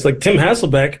otherwise, like Tim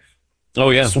Hasselbeck.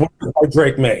 Oh, yeah. Swears by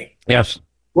Drake May. Yes.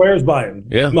 Swears by him.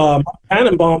 Yeah.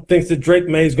 Tannenbaum thinks that Drake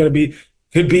May is going to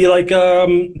could be like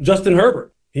Justin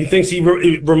Herbert. He thinks he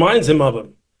reminds him of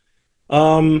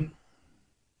him.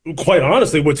 Quite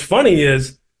honestly, what's funny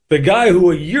is the guy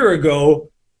who a year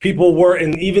ago people were,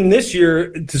 and even this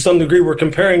year to some degree, were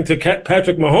comparing to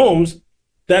Patrick Mahomes,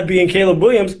 that being Caleb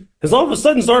Williams, has all of a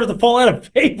sudden started to fall out of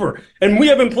favor. And we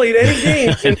haven't played any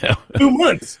games in 2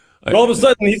 months. But all of a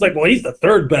sudden, he's like, well, he's the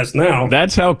third best now.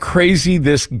 That's how crazy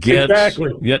this gets.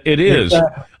 Exactly. Yeah, it is.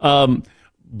 Exactly.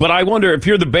 But I wonder if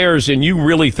you're the Bears and you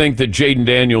really think that Jaden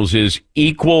Daniels is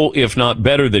equal, if not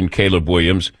better than Caleb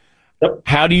Williams,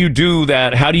 how do you do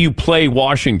that? How do you play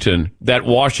Washington that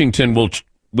Washington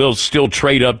will still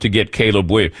trade up to get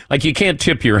Caleb Williams? Like, you can't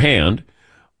tip your hand,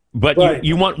 but right.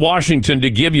 you want Washington to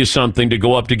give you something to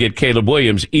go up to get Caleb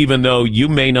Williams, even though you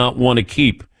may not want to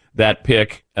keep that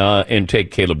pick and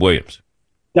take Caleb Williams.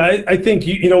 Yeah, I think,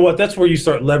 you know what, that's where you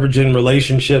start leveraging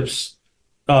relationships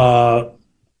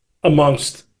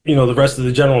amongst, the rest of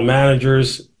the general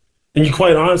managers. And you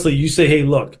quite honestly, you say, hey,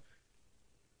 look,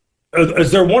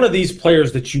 is there one of these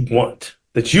players that you want,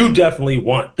 that you definitely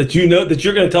want, that you know that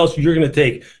you're going to tell us who you're going to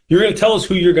take? You're going to tell us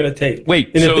who you're going to take.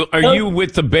 Wait, and so are you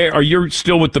with the Bears? Are you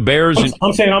still with the Bears?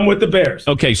 I'm saying I'm with the Bears.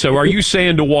 Okay, so are you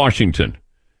saying to Washington?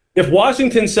 If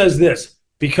Washington says this,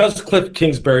 because Cliff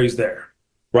Kingsbury's there,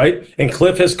 right? And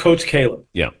Cliff has coached Caleb.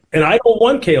 Yeah. And I don't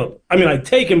want Caleb. I mean, I'd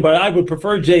take him, but I would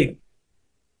prefer Jaden.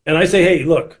 And I say, hey,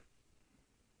 look,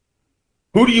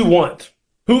 who do you want?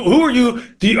 Who are you?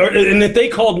 And if they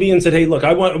called me and said, hey, look,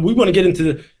 we want to get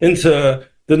into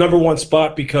the number one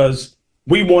spot because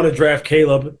we want to draft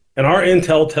Caleb, and our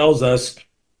intel tells us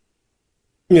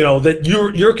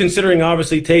that you're considering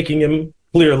obviously taking him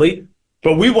clearly,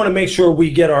 but we want to make sure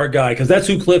we get our guy because that's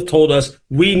who Cliff told us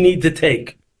we need to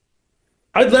take.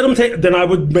 I'd let him take, then I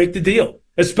would make the deal,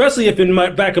 especially if in my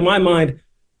back of my mind,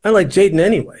 I like Jaden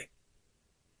anyway.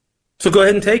 So go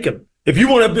ahead and take him. If you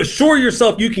want to assure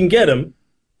yourself you can get him,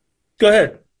 go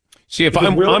ahead. See, if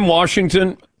I'm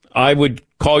Washington, I would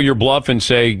call your bluff and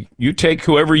say, you take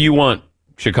whoever you want,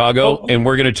 Chicago, and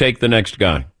we're going to take the next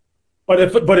guy. But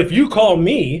if you call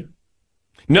me...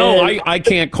 No, I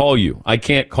can't call you. I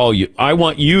can't call you. I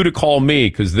want you to call me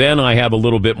because then I have a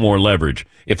little bit more leverage.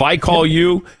 If I call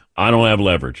you, I don't have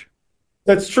leverage.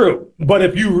 That's true. But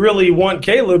if you really want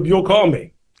Caleb, you'll call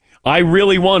me. I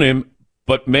really want him,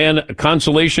 but man,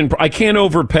 consolation, I can't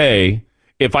overpay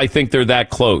if I think they're that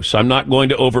close. I'm not going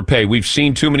to overpay. We've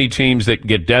seen too many teams that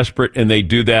get desperate and they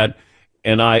do that,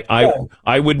 and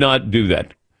I would not do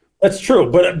that. That's true.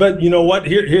 But you know what?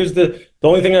 Here's the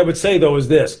only thing I would say, though, is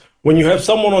this. When you have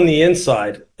someone on the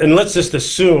inside, and let's just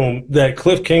assume that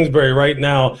Cliff Kingsbury right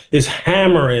now is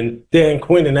hammering Dan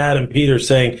Quinn and Adam Peters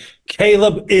saying,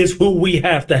 Caleb is who we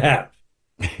have to have.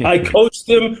 I coached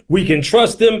him. We can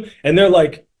trust him. And they're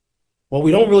like, well, we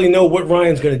don't really know what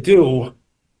Ryan's going to do.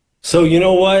 So you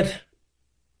know what?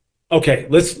 Okay,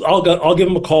 I'll give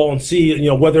him a call and see,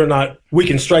 whether or not we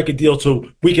can strike a deal so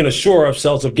we can assure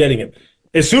ourselves of getting him.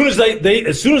 As soon as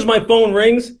as soon as my phone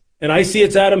rings and I see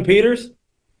it's Adam Peters,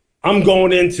 I'm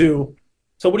going into,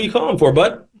 so what are you calling for,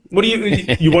 bud? What do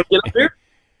you want to get up here?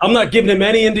 I'm not giving him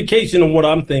any indication of what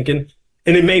I'm thinking,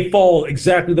 and it may fall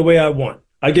exactly the way I want.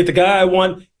 I get the guy I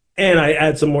want, and I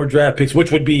add some more draft picks,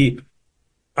 which would be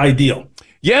ideal.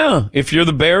 Yeah, if you're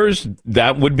the Bears,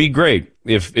 that would be great.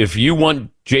 If you want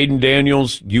Jaden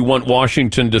Daniels, you want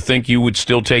Washington to think you would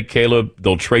still take Caleb,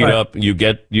 they'll trade up. You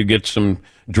get some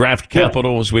draft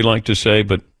capital, as we like to say,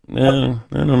 but I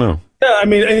don't know. Yeah, I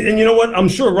mean, and you know what? I'm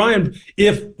sure Ryan,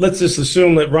 let's just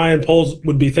assume that Ryan Poles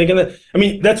would be thinking that. I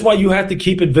mean, that's why you have to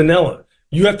keep it vanilla.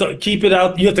 You have to keep it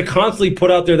out. You have to constantly put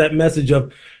out there that message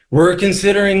of, we're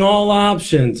considering all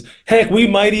options. Heck, we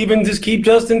might even just keep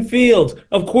Justin Fields.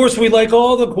 Of course, we like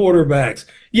all the quarterbacks.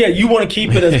 Yeah, you want to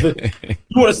keep it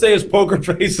you want to stay as poker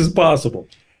face as possible.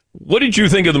 What did you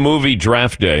think of the movie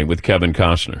Draft Day with Kevin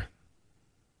Costner?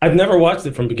 I've never watched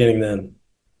it from beginning to end.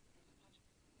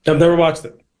 I've never watched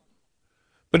it.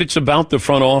 But it's about the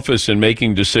front office and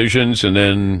making decisions, and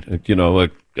then a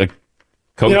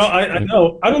coach. I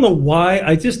know. I don't know why.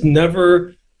 I just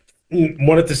never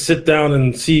wanted to sit down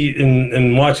and see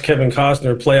and watch Kevin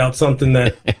Costner play out something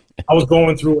that I was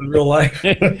going through in real life.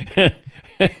 I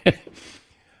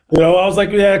was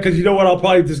like, yeah, because you know what? I'll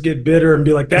probably just get bitter and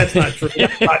be like, that's not true.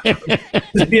 That's not true.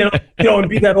 Just being, and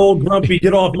be that old grumpy,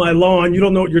 get off my lawn. You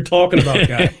don't know what you're talking about,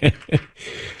 guy.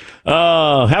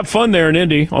 Have fun there in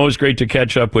Indy. Always great to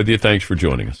catch up with you. Thanks for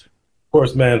joining us. Of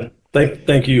course, man.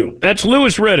 Thank you. That's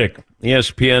Louis Riddick,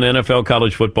 ESPN NFL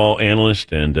college football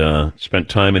analyst, and spent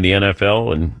time in the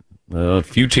NFL and a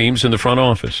few teams in the front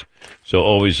office. So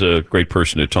always a great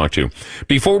person to talk to.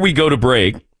 Before we go to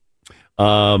break,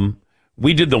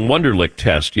 we did the Wonderlic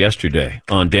test yesterday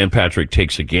on Dan Patrick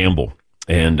Takes a Gamble,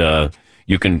 and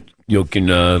you can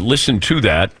listen to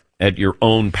that at your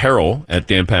own peril at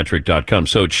danpatrick.com.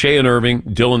 So it's Shay and Irving,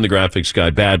 Dylan the graphics guy,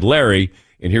 Bad Larry,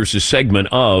 and here's a segment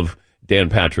of Dan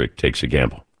Patrick Takes a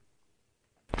Gamble.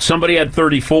 Somebody had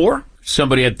 34,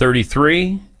 somebody had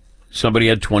 33, somebody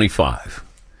had 25.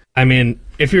 I mean,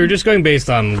 if you were just going based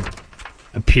on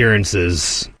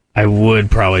appearances, I would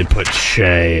probably put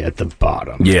Shay at the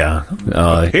bottom. Yeah.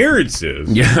 Appearances?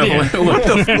 Yeah.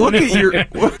 Look at your...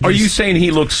 Are you saying he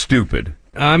looks stupid?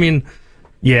 I mean,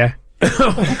 yeah.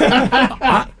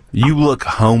 You look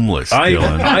homeless,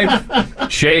 Dylan.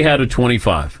 Shay had a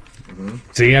 25.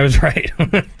 See, I was right.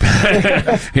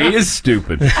 He is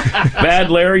stupid.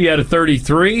 Bad Larry, you had a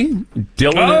 33.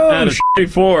 Dylan had a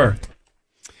 34.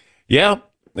 Yeah,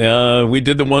 we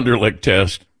did the Wonderlic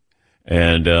test,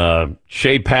 and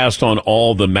Shay passed on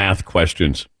all the math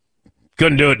questions.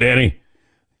 Couldn't do it, Danny.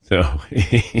 So,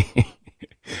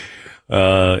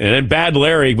 and then Bad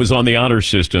Larry was on the honor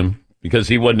system because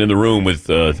he wasn't in the room with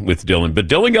Dylan. But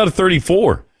Dylan got a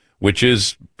 34, which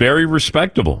is very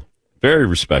respectable. Very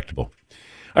respectable.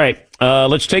 All right,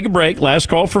 let's take a break. Last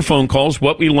call for phone calls.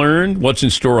 What we learned, what's in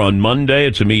store on Monday.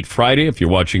 It's a Meat Friday. If you're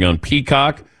watching on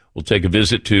Peacock, we'll take a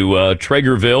visit to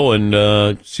Traegerville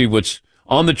and see what's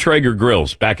on the Traeger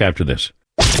grills. Back after this.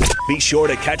 Be sure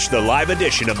to catch the live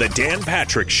edition of the Dan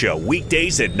Patrick Show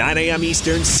weekdays at 9 a.m.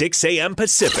 Eastern, 6 a.m.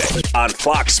 Pacific on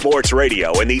Fox Sports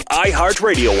Radio and the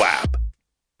iHeartRadio app.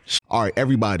 All right,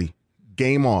 everybody,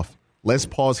 game off. Let's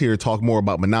pause here to talk more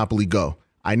about Monopoly Go.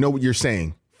 I know what you're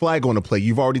saying. Flag on the play.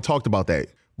 You've already talked about that.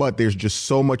 But there's just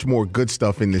so much more good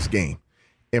stuff in this game.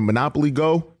 In Monopoly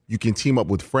Go, you can team up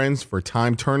with friends for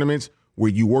timed tournaments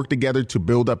where you work together to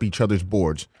build up each other's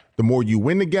boards. The more you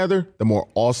win together, the more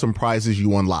awesome prizes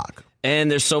you unlock.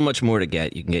 And there's so much more to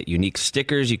get. You can get unique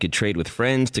stickers. You could trade with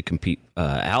friends to compete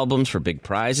albums for big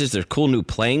prizes. There's cool new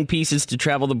playing pieces to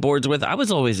travel the boards with. I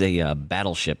was always a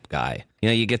battleship guy. You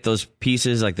know, you get those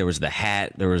pieces, like there was the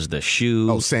hat, there was the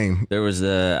shoe. Oh, same. I was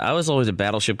always a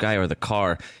battleship guy, or the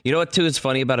car. You know what, too, is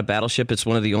funny about a battleship? It's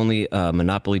one of the only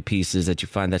Monopoly pieces that you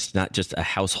find that's not just a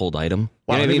household item.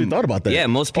 Wow, You know I what never even thought about that. Yeah,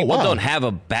 most people wow. don't have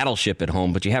a battleship at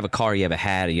home, but you have a car, you have a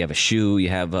hat, you have a shoe, you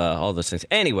have all those things.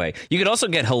 Anyway, you could also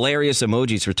get hilarious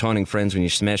emojis for taunting friends when you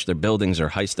smash their buildings or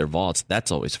heist their vaults.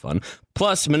 That's always fun.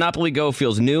 Plus, Monopoly Go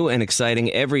feels new and exciting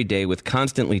every day with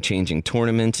constantly changing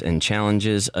tournaments and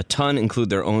challenges. A ton include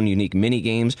their own unique mini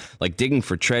games like digging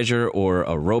for treasure or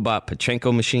a robot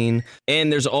Pachinko machine.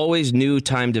 And there's always new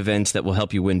timed events that will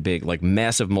help you win big, like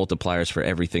massive multipliers for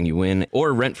everything you win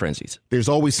or rent frenzies. There's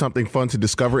always something fun to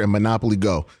discover in Monopoly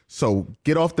Go. So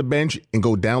get off the bench and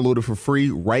go download it for free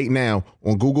right now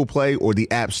on Google Play or the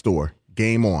App Store.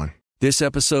 Game on. This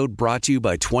episode brought to you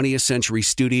by 20th Century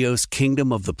Studios'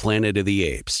 Kingdom of the Planet of the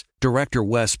Apes. Director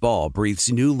Wes Ball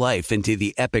breathes new life into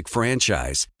the epic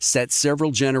franchise, set several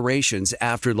generations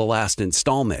after the last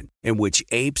installment, in which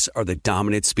apes are the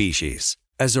dominant species.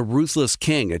 As a ruthless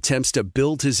king attempts to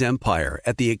build his empire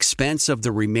at the expense of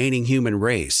the remaining human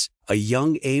race, a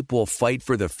young ape will fight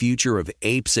for the future of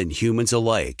apes and humans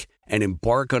alike and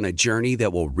embark on a journey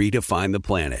that will redefine the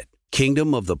planet.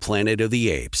 Kingdom of the Planet of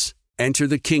the Apes. Enter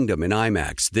the kingdom in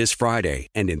IMAX this Friday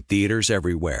and in theaters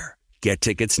everywhere. Get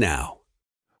tickets now.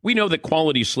 We know that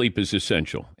quality sleep is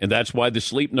essential, and that's why the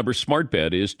Sleep Number Smart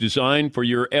Bed is designed for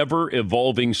your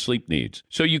ever-evolving sleep needs,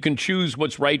 so you can choose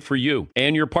what's right for you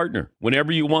and your partner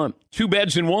whenever you want. 2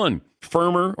 beds in one,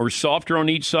 firmer or softer on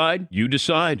each side, you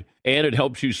decide. And it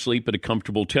helps you sleep at a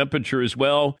comfortable temperature as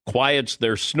well, quiets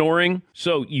their snoring,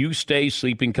 so you stay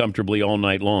sleeping comfortably all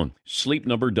night long. Sleep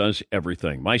Number does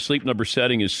everything. My Sleep Number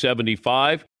setting is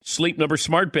 75. Sleep Number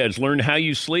Smart Beds learn how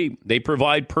you sleep. They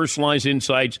provide personalized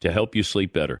insights to help you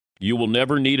sleep better. You will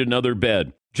never need another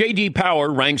bed. J.D.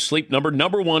 Power ranks Sleep Number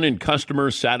 #1 in customer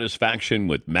satisfaction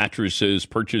with mattresses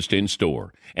purchased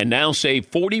in-store. And now save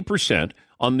 40%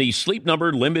 on the Sleep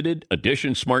Number Limited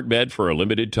Edition Smart Bed for a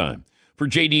limited time. For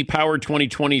J.D. Power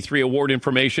 2023 award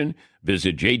information,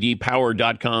 visit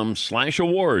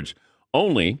jdpower.com/awards.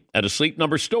 Only at a Sleep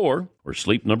Number store or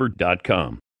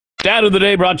sleepnumber.com. Stat of the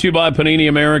day brought to you by Panini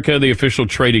America, the official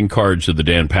trading cards of the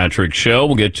Dan Patrick Show.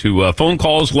 We'll get to phone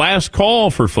calls. Last call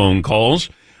for phone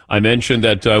calls. I mentioned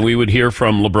that we would hear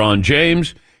from LeBron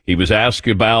James. He was asked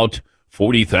about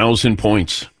 40,000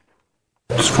 points.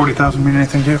 Does 40,000 mean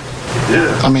anything to you?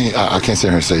 Yeah. I mean, I can't sit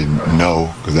here and say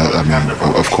no, because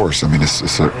of course, I mean,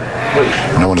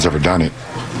 no one has ever done it,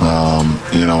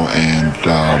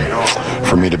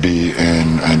 for me to be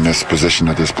in this position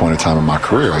at this point in time in my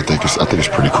career, I think it's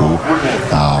pretty cool.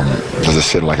 Does it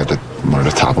sit like at the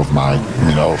top of my,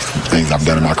 things I've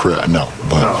done in my career? No,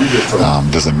 but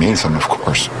does it mean something? Of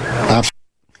course.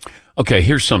 Absolutely. Okay,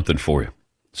 here's something for you.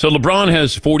 So LeBron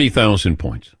has 40,000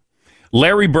 points.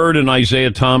 Larry Bird and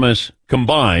Isaiah Thomas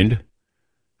combined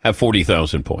have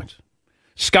 40,000 points.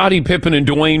 Scottie Pippen and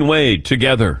Dwayne Wade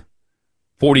together,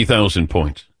 40,000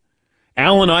 points.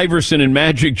 Allen Iverson and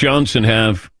Magic Johnson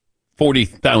have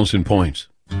 40,000 points.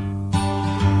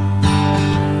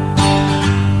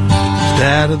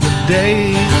 Stat of the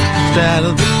day, stat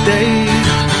of the day.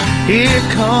 Here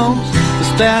comes the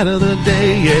stat of the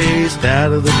day, yeah,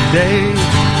 stat of the day,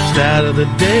 stat of the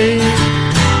day.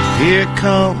 Here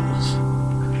comes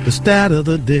the stat of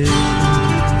the day.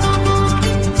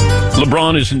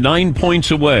 LeBron is 9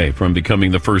 points away from becoming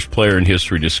the first player in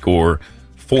history to score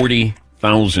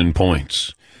 40,000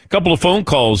 points. A couple of phone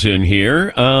calls in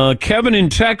here. Kevin in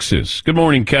Texas. Good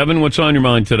morning, Kevin. What's on your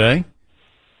mind today?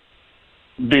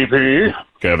 DP.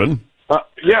 Kevin.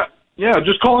 Yeah,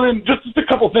 just calling in. Just a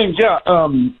couple things. Yeah,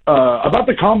 about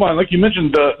the combine, like you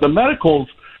mentioned, the medicals,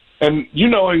 and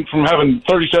knowing from having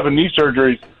 37 knee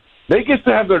surgeries, they get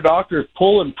to have their doctors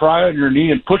pull and pry on your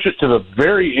knee and push it to the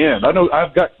very end. I know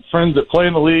I've got friends that play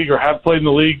in the league or have played in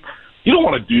the league. You don't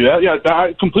want to do that. Yeah,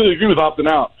 I completely agree with opting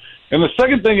out. And the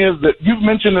second thing is that you've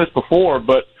mentioned this before,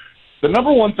 but the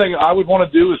number one thing I would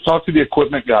want to do is talk to the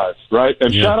equipment guys, right?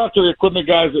 And shout out to the equipment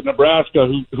guys at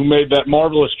Nebraska who made that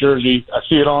marvelous jersey. I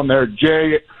see it on there.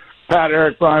 Jay, Pat,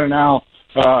 Eric, Brian, and Al.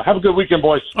 Have a good weekend,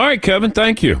 boys. All right, Kevin,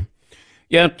 thank you.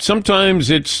 Yeah, sometimes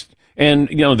it's, and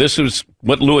this is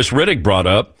what Louis Riddick brought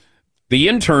up. the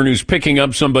intern who's picking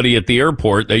up somebody at the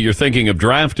airport that you're thinking of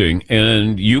drafting,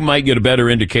 and you might get a better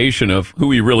indication of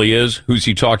who he really is, who's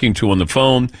he talking to on the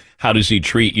phone, how does he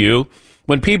treat you.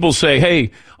 When people say,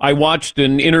 hey, I watched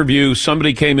an interview,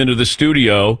 somebody came into the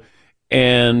studio,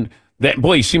 and that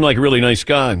boy, he seemed like a really nice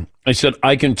guy. I said,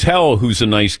 I can tell who's a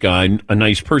nice guy, a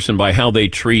nice person, by how they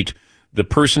treat the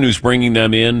person who's bringing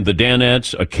them in, the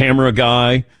Danettes, a camera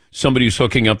guy, somebody who's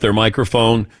hooking up their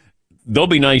microphone. They'll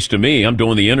be nice to me. I'm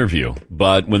doing the interview.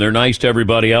 But when they're nice to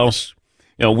everybody else,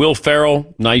 Will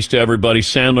Ferrell, nice to everybody.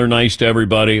 Sandler, nice to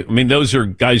everybody. I mean, those are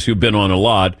guys who've been on a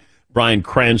lot. Bryan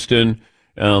Cranston,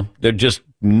 they're just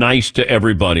nice to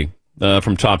everybody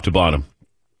from top to bottom.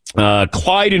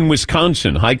 Clyde in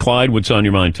Wisconsin. Hi, Clyde. What's on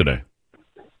your mind today?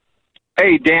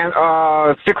 Hey, Dan.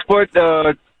 6 foot,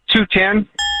 210.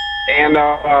 And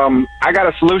I got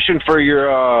a solution for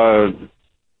your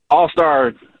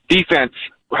all-star defense.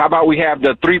 How about we have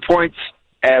the 3 points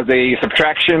as a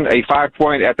subtraction, a 5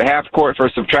 point at the half court for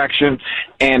subtraction,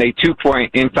 and a 2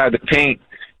 point inside the paint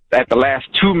at the last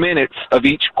 2 minutes of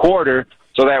each quarter.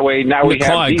 So that way now we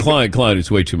have Clyde,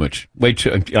 it's way too much.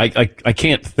 I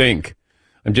can't think.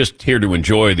 I'm just here to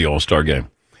enjoy the All-Star game.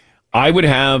 I would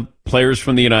have players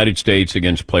from the United States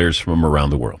against players from around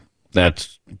the world.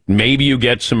 That's maybe you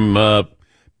get some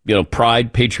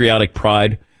pride, patriotic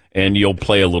pride, and you'll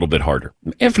play a little bit harder.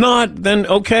 If not, then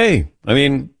okay. I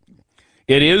mean,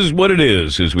 it is what it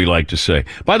is, as we like to say.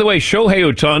 By the way, Shohei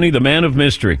Ohtani, the man of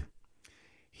mystery,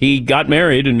 he got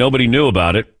married and nobody knew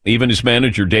about it. Even his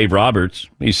manager, Dave Roberts,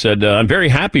 he said, I'm very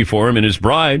happy for him and his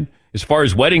bride. As far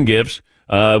as wedding gifts,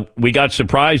 we got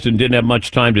surprised and didn't have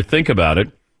much time to think about it.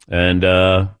 And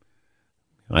I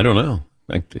don't know.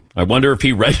 I wonder if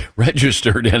he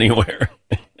registered anywhere.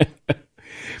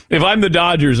 If I'm the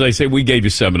Dodgers, I say, we gave you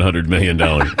 $700 million.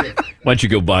 Why don't you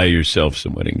go buy yourself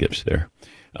some wedding gifts there?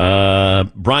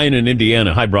 Brian in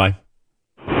Indiana. Hi, Brian.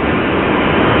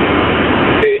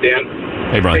 Hey, Dan.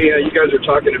 Hey, Brian. Hey, you guys are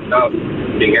talking about,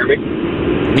 can you hear me?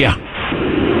 Yeah.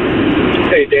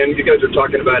 Hey, Dan, you guys are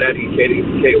talking about adding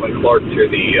Caitlin Clark to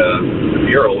the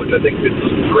mural, which I think is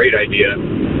a great idea.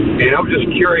 And I'm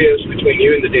just curious, between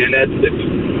you and the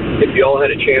Danettes, if you all had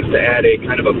a chance to add a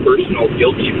kind of a personal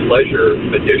guilty pleasure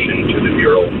addition to the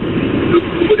mural,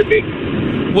 who would it be?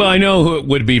 Well, I know who it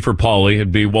would be for Paulie.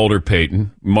 It'd be Walter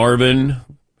Payton. Marvin,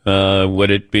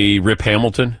 would it be Rip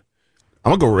Hamilton?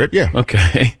 I'm going to go Rip, yeah.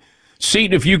 Okay.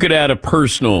 Seton, if you could add a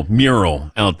personal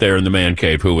mural out there in the man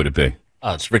cave, who would it be?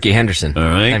 Oh, it's Ricky Henderson. All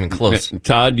right. Not even close.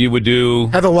 Todd, you would do?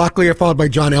 Heather Locklear followed by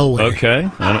John Elway. Okay.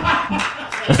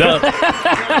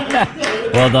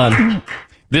 Well done.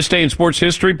 This day in sports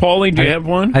history, Paulie, do you have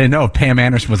one? I didn't know if Pam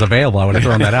Anderson was available. I would have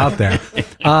thrown that out there.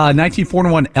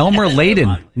 1941, Elmer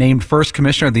Layden named first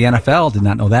commissioner of the NFL. Did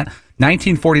not know that.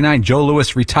 1949, Joe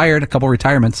Louis retired. A couple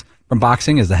retirements from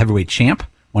boxing as the heavyweight champ.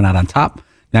 Went out on top.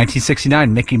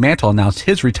 1969, Mickey Mantle announced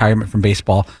his retirement from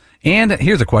baseball. And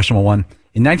here's a questionable one.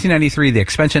 In 1993, the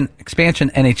expansion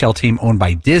NHL team owned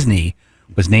by Disney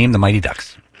was named the Mighty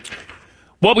Ducks.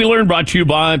 What we learned brought to you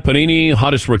by Panini,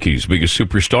 hottest rookies, biggest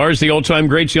superstars, the all-time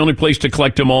greats, the only place to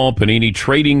collect them all. Panini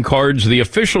trading cards, the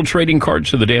official trading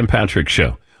cards of the Dan Patrick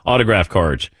Show. Autograph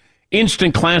cards,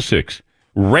 instant classics,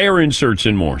 rare inserts,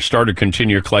 and more. Start or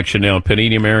continue your collection now at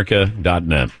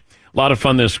PaniniAmerica.net. A lot of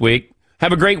fun this week.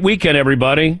 Have a great weekend,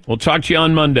 everybody. We'll talk to you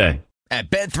on Monday. At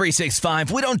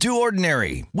Bet365, we don't do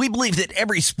ordinary. We believe that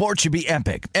every sport should be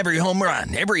epic. Every home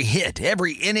run, every hit,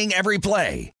 every inning, every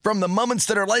play. From the moments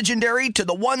that are legendary to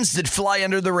the ones that fly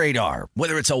under the radar.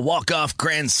 Whether it's a walk-off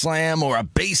grand slam or a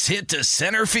base hit to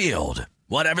center field.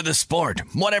 Whatever the sport,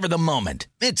 whatever the moment.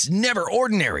 It's never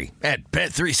ordinary at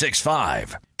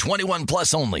Bet365. 21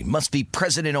 plus only. Must be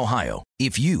present in Ohio.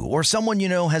 If you or someone you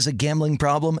know has a gambling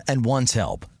problem and wants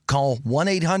help, call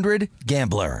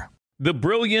 1-800-GAMBLER. The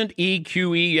brilliant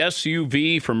EQE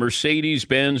SUV from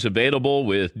Mercedes-Benz, available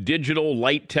with digital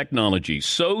light technology.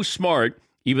 So smart,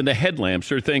 even the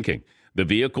headlamps are thinking. The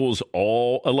vehicle's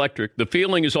all electric. The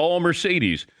feeling is all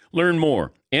Mercedes. Learn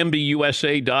more.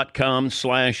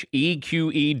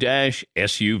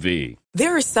 MBUSA.com/EQE-SUV.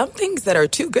 There are some things that are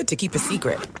too good to keep a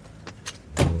secret.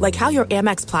 Like how your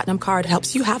Amex Platinum card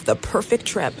helps you have the perfect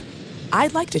trip.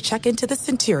 I'd like to check into the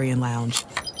Centurion Lounge.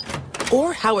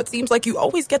 Or how it seems like you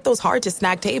always get those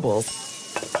hard-to-snag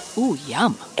tables. Ooh,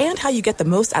 yum. And how you get the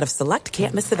most out of select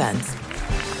can't-miss events.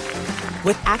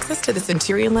 With access to the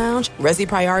Centurion Lounge, Resi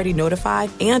Priority Notified,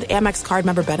 and Amex card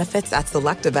member benefits at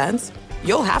select events,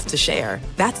 you'll have to share.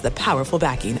 That's the powerful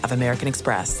backing of American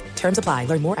Express. Terms apply.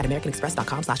 Learn more at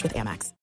americanexpress.com/withAmex.